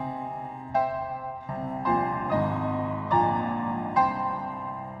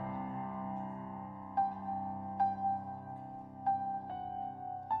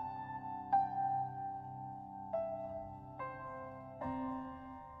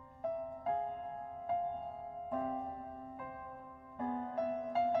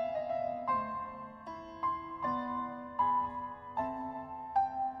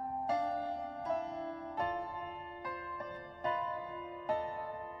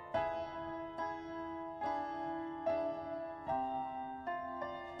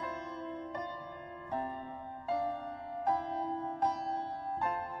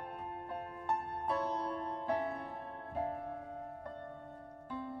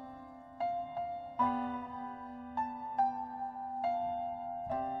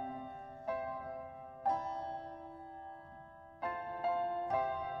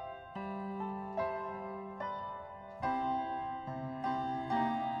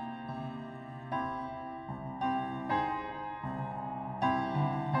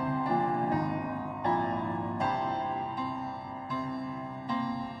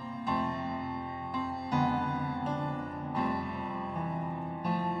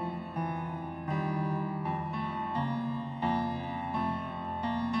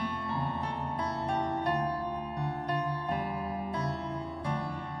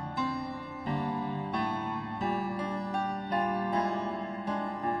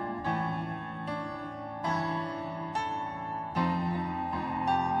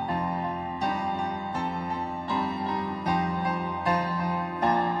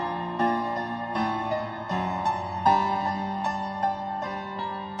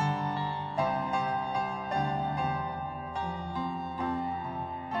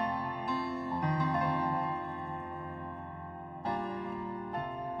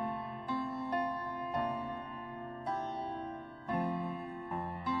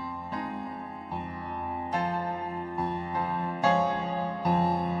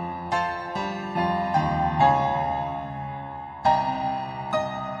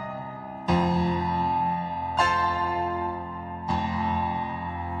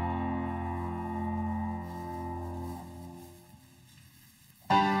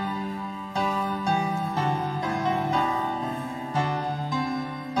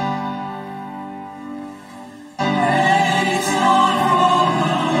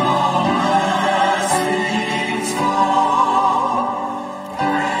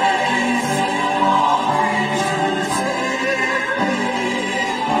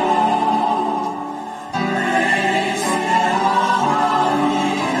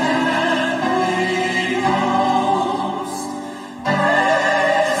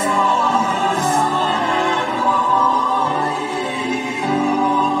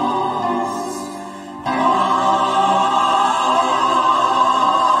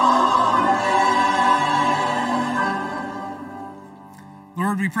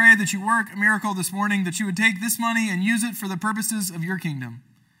 pray that you work a miracle this morning, that you would take this money and use it for the purposes of your kingdom.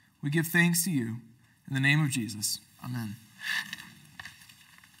 We give thanks to you. In the name of Jesus, amen.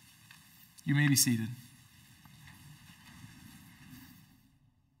 You may be seated.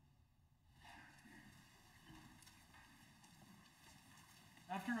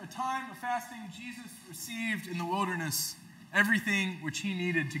 After a time of fasting, Jesus received in the wilderness everything which he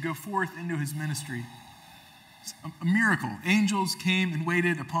needed to go forth into his ministry. A miracle. Angels came and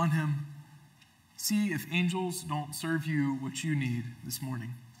waited upon him. See if angels don't serve you what you need this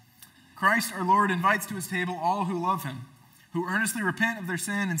morning. Christ our Lord invites to his table all who love him, who earnestly repent of their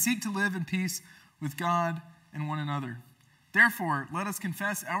sin and seek to live in peace with God and one another. Therefore, let us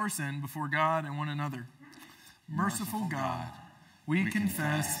confess our sin before God and one another. Merciful God, we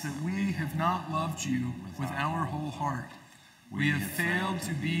confess that we have not loved you with our whole heart. We have failed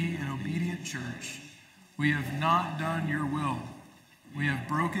to be an obedient church. We have not done your will. We have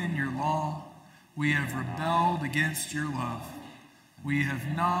broken your law. We have rebelled against your love. We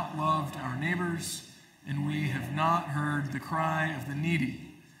have not loved our neighbors, and we have not heard the cry of the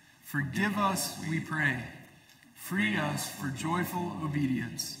needy. Forgive us, we pray. Free us for joyful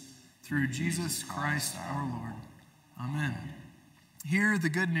obedience. Through Jesus Christ our Lord. Amen. Hear the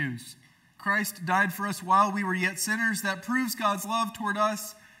good news. Christ died for us while we were yet sinners. That proves God's love toward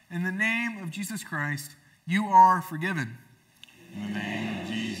us. In the name of Jesus Christ, you are forgiven. In the name of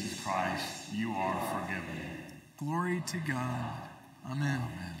Jesus Christ, you are forgiven. Glory to God. Amen.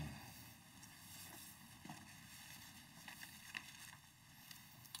 Amen.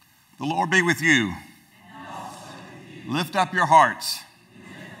 The Lord be with you. Lift up your hearts.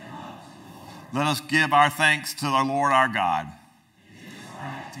 Let us give our thanks to the Lord our God.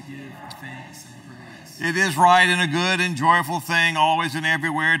 It is right and a good and joyful thing always and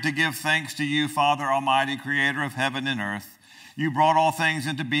everywhere to give thanks to you, Father Almighty, creator of heaven and earth. You brought all things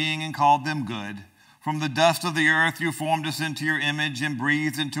into being and called them good. From the dust of the earth you formed us into your image and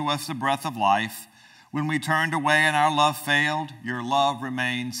breathed into us the breath of life. When we turned away and our love failed, your love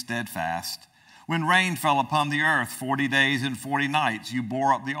remained steadfast. When rain fell upon the earth 40 days and 40 nights, you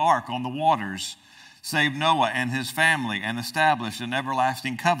bore up the ark on the waters, saved Noah and his family, and established an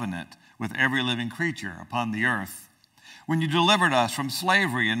everlasting covenant with every living creature upon the earth. When you delivered us from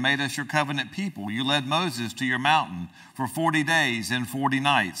slavery and made us your covenant people, you led Moses to your mountain for 40 days and 40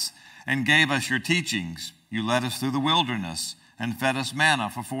 nights and gave us your teachings. You led us through the wilderness and fed us manna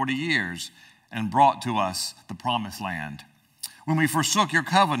for 40 years and brought to us the promised land. When we forsook your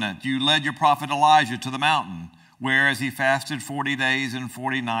covenant, you led your prophet Elijah to the mountain, where as he fasted 40 days and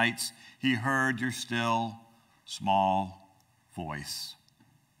 40 nights, he heard your still, small voice.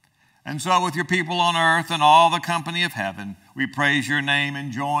 And so with your people on earth and all the company of heaven, we praise your name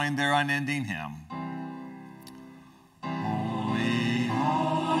and join their unending hymn. Holy,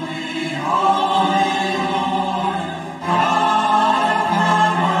 holy, holy Lord, God of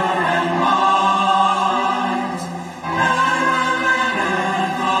power and might, heaven and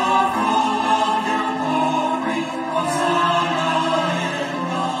earth are full of your glory. Hosanna in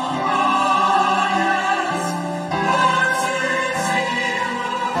the highest. Blessed is he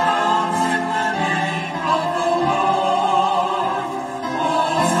who comes in the name of the Lord.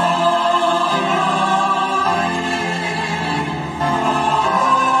 Hosanna in the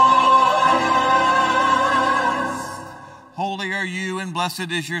highest. Holy are you, and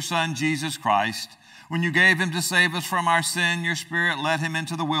blessed is your Son, Jesus Christ. When you gave him to save us from our sin, your Spirit led him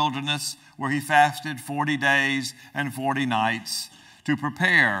into the wilderness, where he fasted 40 days and 40 nights to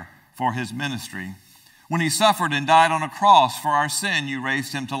prepare for his ministry. When he suffered and died on a cross for our sin, you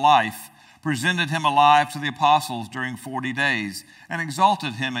raised him to life, presented him alive to the apostles during 40 days, and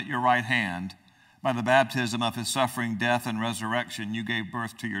exalted him at your right hand. By the baptism of his suffering, death, and resurrection, you gave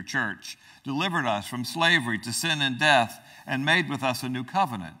birth to your church, delivered us from slavery to sin and death, and made with us a new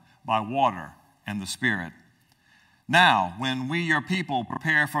covenant by water and the Spirit. Now, when we, your people,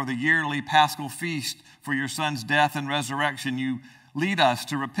 prepare for the yearly Paschal feast for your Son's death and resurrection, you lead us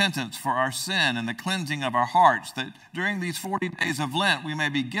to repentance for our sin and the cleansing of our hearts, that during these 40 days of Lent we may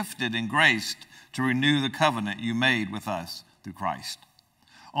be gifted and graced to renew the covenant you made with us through Christ.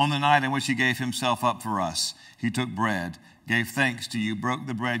 On the night in which he gave himself up for us, he took bread, gave thanks to you, broke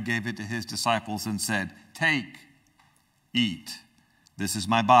the bread, gave it to his disciples, and said, "Take, eat. This is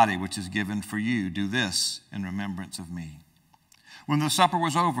my body, which is given for you. Do this in remembrance of me." When the supper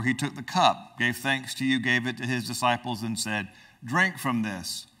was over, he took the cup, gave thanks to you, gave it to his disciples, and said, "Drink from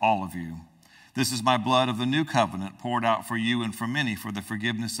this, all of you. This is my blood of the new covenant, poured out for you and for many for the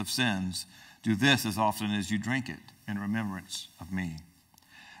forgiveness of sins. Do this as often as you drink it in remembrance of me."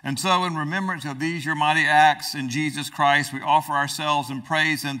 And so, in remembrance of these your mighty acts in Jesus Christ, we offer ourselves in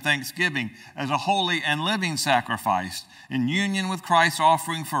praise and thanksgiving as a holy and living sacrifice in union with Christ's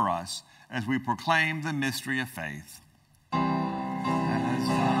offering for us as we proclaim the mystery of faith. As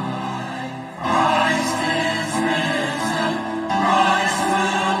died, Christ is risen, Christ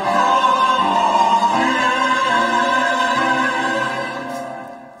will come again.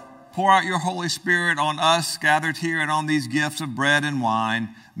 Pour out your Holy Spirit on us gathered here and on these gifts of bread and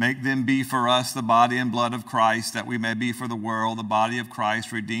wine. Make them be for us the body and blood of Christ, that we may be for the world the body of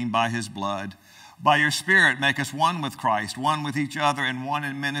Christ, redeemed by his blood. By your Spirit, make us one with Christ, one with each other, and one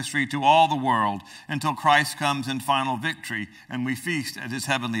in ministry to all the world, until Christ comes in final victory, and we feast at his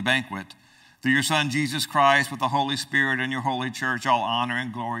heavenly banquet. Through your Son, Jesus Christ, with the Holy Spirit and your holy church, all honor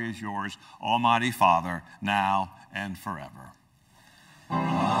and glory is yours, Almighty Father, now and forever.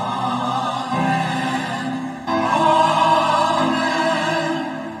 Amen.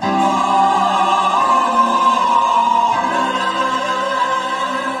 Amen.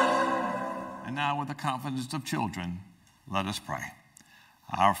 And now, with the confidence of children, let us pray.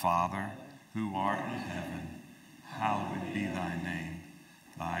 Our Father, who art in heaven, hallowed be thy name.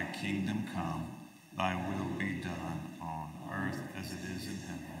 Thy kingdom come, thy will be done on earth as it is in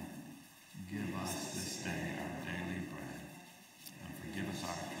heaven. Give us this day our daily bread, and forgive us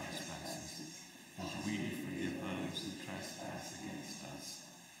our trespasses, as we forgive those who trespass against us.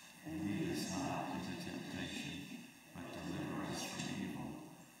 And lead us not into temptation, but deliver us from evil.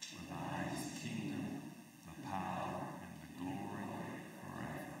 For thine is the kingdom, the power, and the glory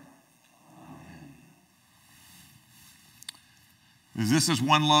forever. Amen. As this is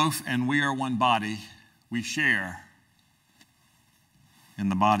one loaf and we are one body, we share in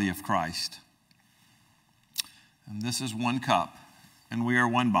the body of Christ. And this is one cup, and we are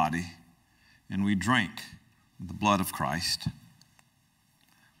one body, and we drink the blood of Christ.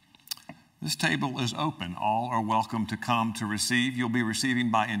 This table is open. All are welcome to come to receive. You'll be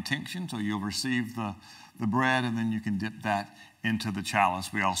receiving by intention, so you'll receive the bread, and then you can dip that into the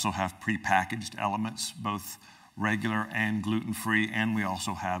chalice. We also have prepackaged elements, both regular and gluten-free, and we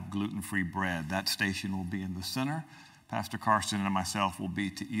also have gluten-free bread. That station will be in the center. Pastor Carson and myself will be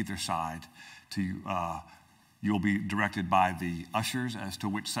to either side. You'll be directed by the ushers as to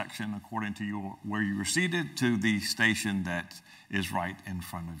which section, according to where you were seated, to the station that is right in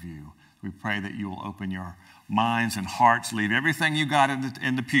front of you. We pray that you will open your minds and hearts, leave everything you got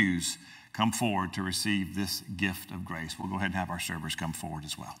in the pews, come forward to receive this gift of grace. We'll go ahead and have our servers come forward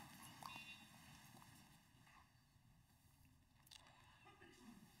as well.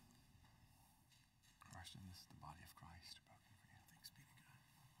 This is the body of Christ broken for you. Thanks be to God.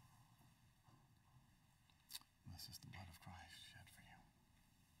 This is the blood of Christ shed for you.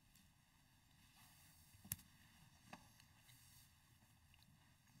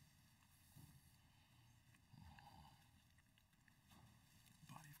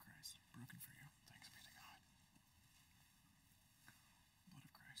 Body of Christ broken for you. Thanks be to God. Blood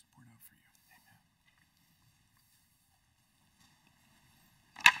of Christ poured out for you. Amen.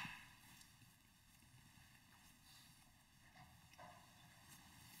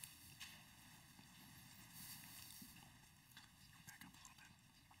 Back up a little bit.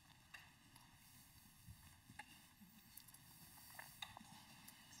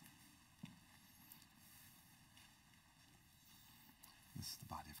 This is the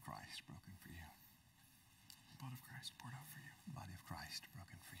body of Christ broken for you. Blood of Christ poured out for you. Body of Christ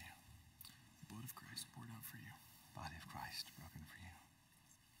broken for you. Blood of Christ poured out for you. Body of Christ broken for you.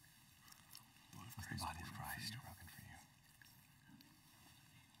 Blood of Christ. The body of Christ broken for you.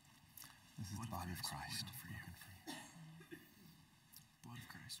 This is the body of Christ broken for you. Blood of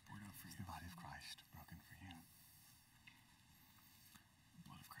Christ poured out for you. The body of Christ broken for you.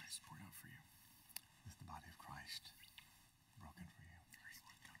 Blood of Christ poured out for you. This is the body of Christ broken for you. Or you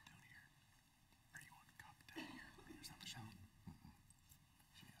want to come down here? Or you want to come down here? Is that Michelle?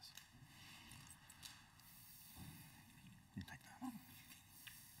 She is. You take that.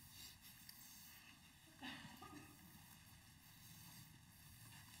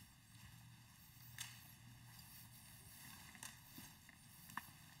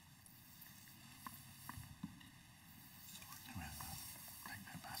 Take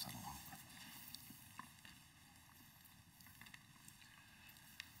that, pass that along.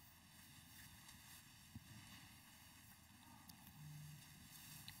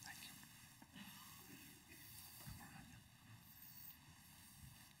 Thank you.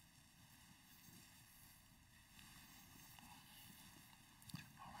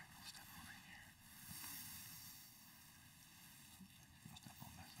 All right, we'll step over here. We'll step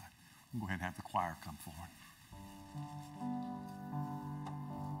on this side. We'll go ahead and have the choir come forward.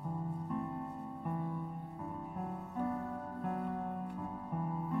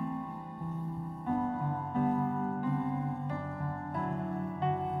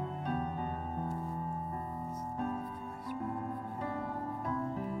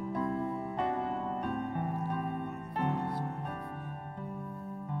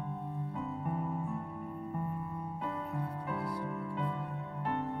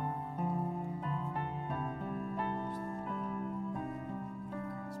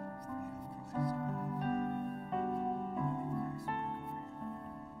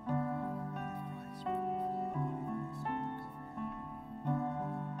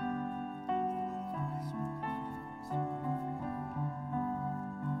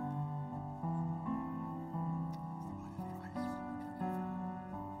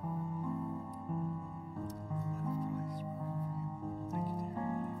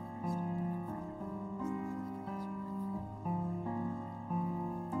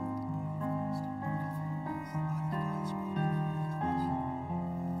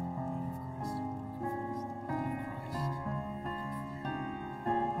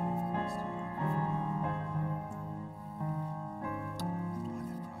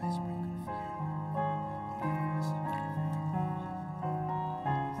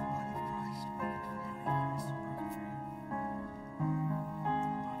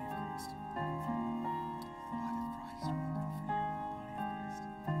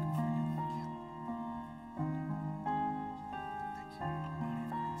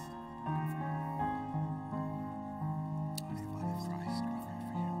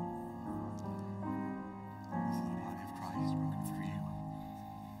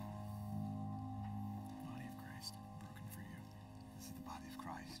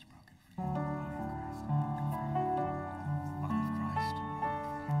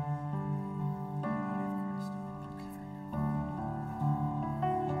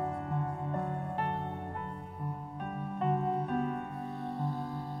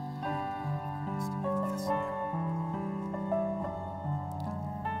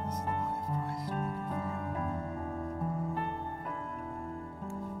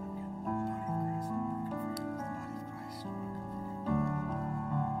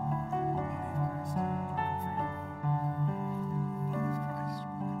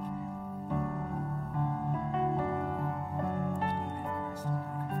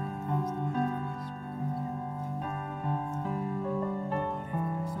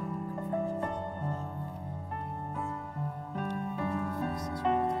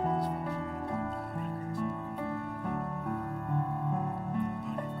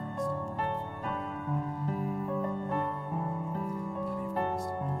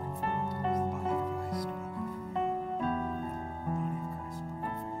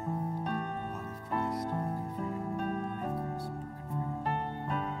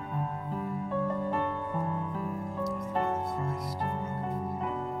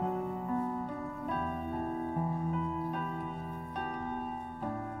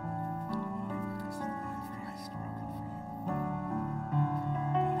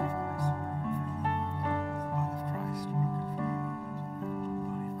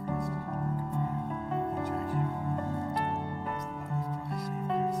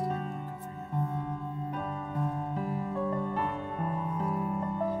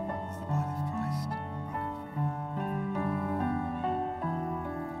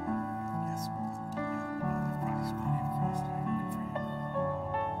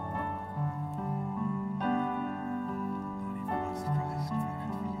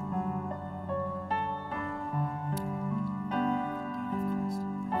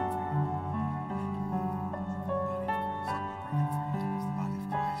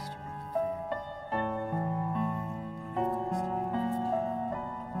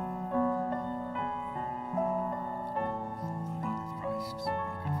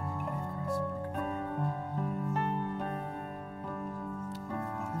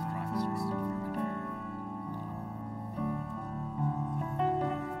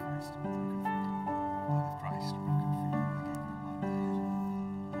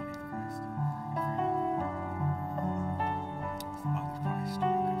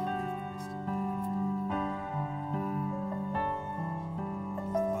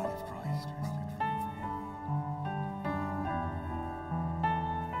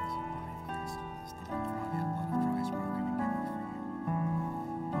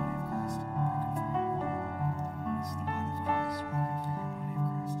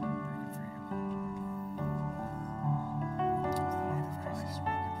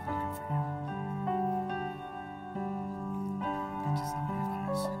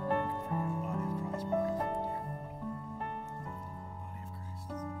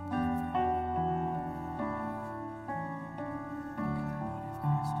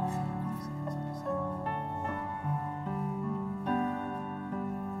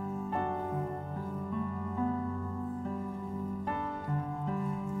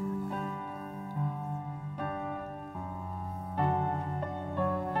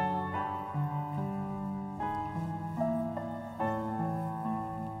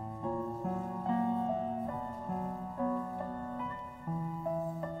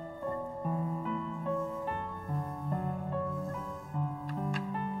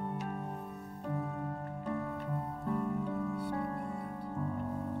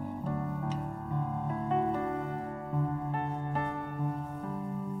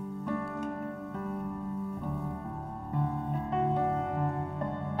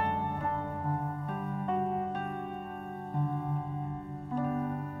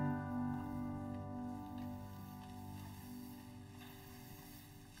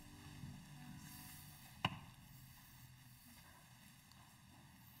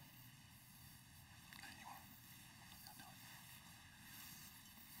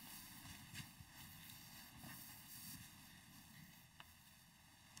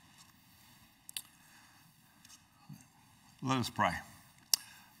 Let us pray.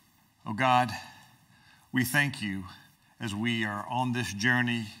 Oh God, we thank you as we are on this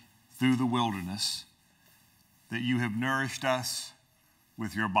journey through the wilderness that you have nourished us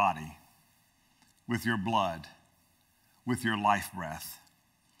with your body, with your blood, with your life breath.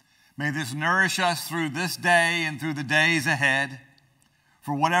 May this nourish us through this day and through the days ahead.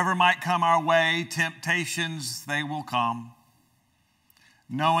 For whatever might come our way, temptations, they will come.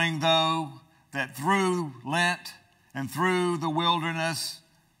 Knowing, though, that through Lent and through the wilderness,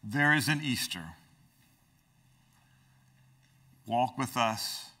 there is an Easter. Walk with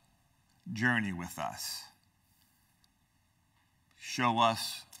us, journey with us. Show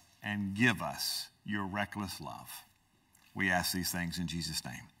us and give us your reckless love. We ask these things in Jesus'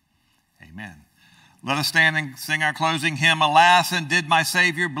 name. Amen. Let us stand and sing our closing hymn, Alas, and Did My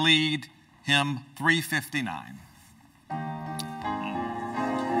Savior Bleed, hymn 359.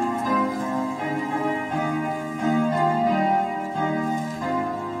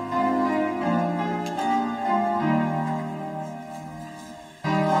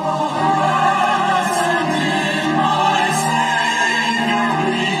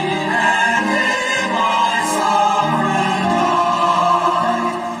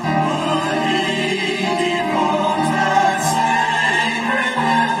 Savior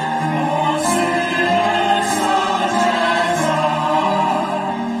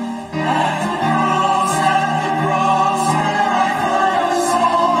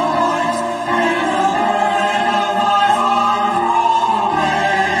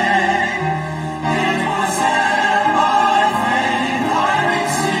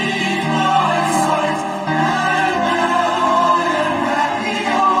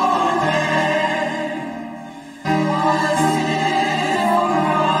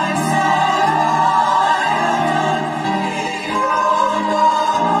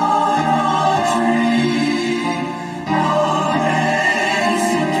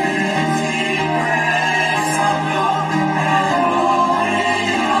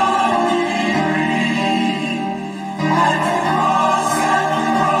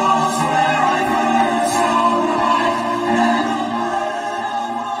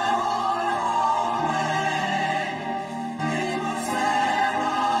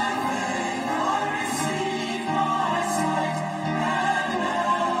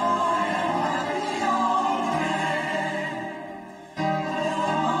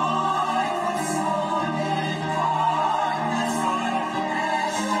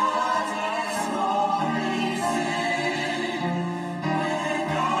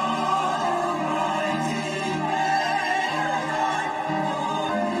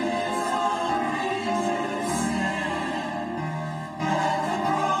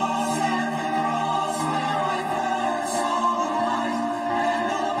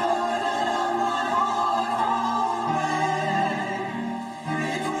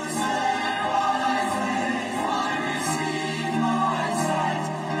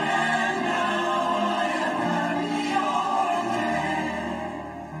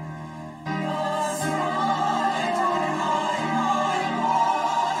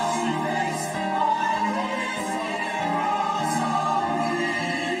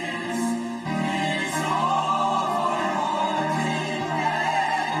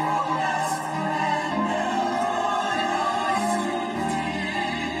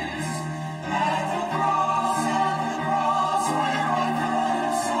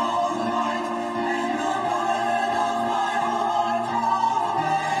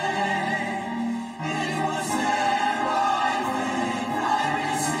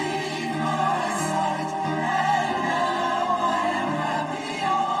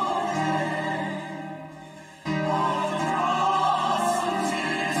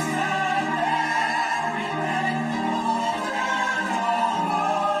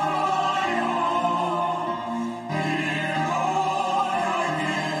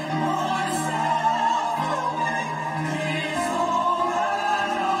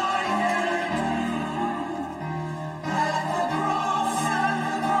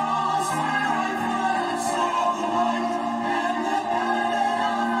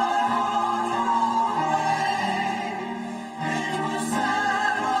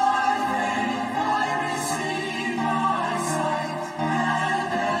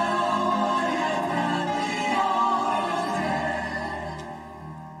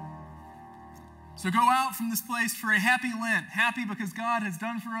So go out from this place for a happy Lent, happy because God has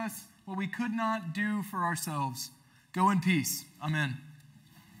done for us what we could not do for ourselves. Go in peace. Amen.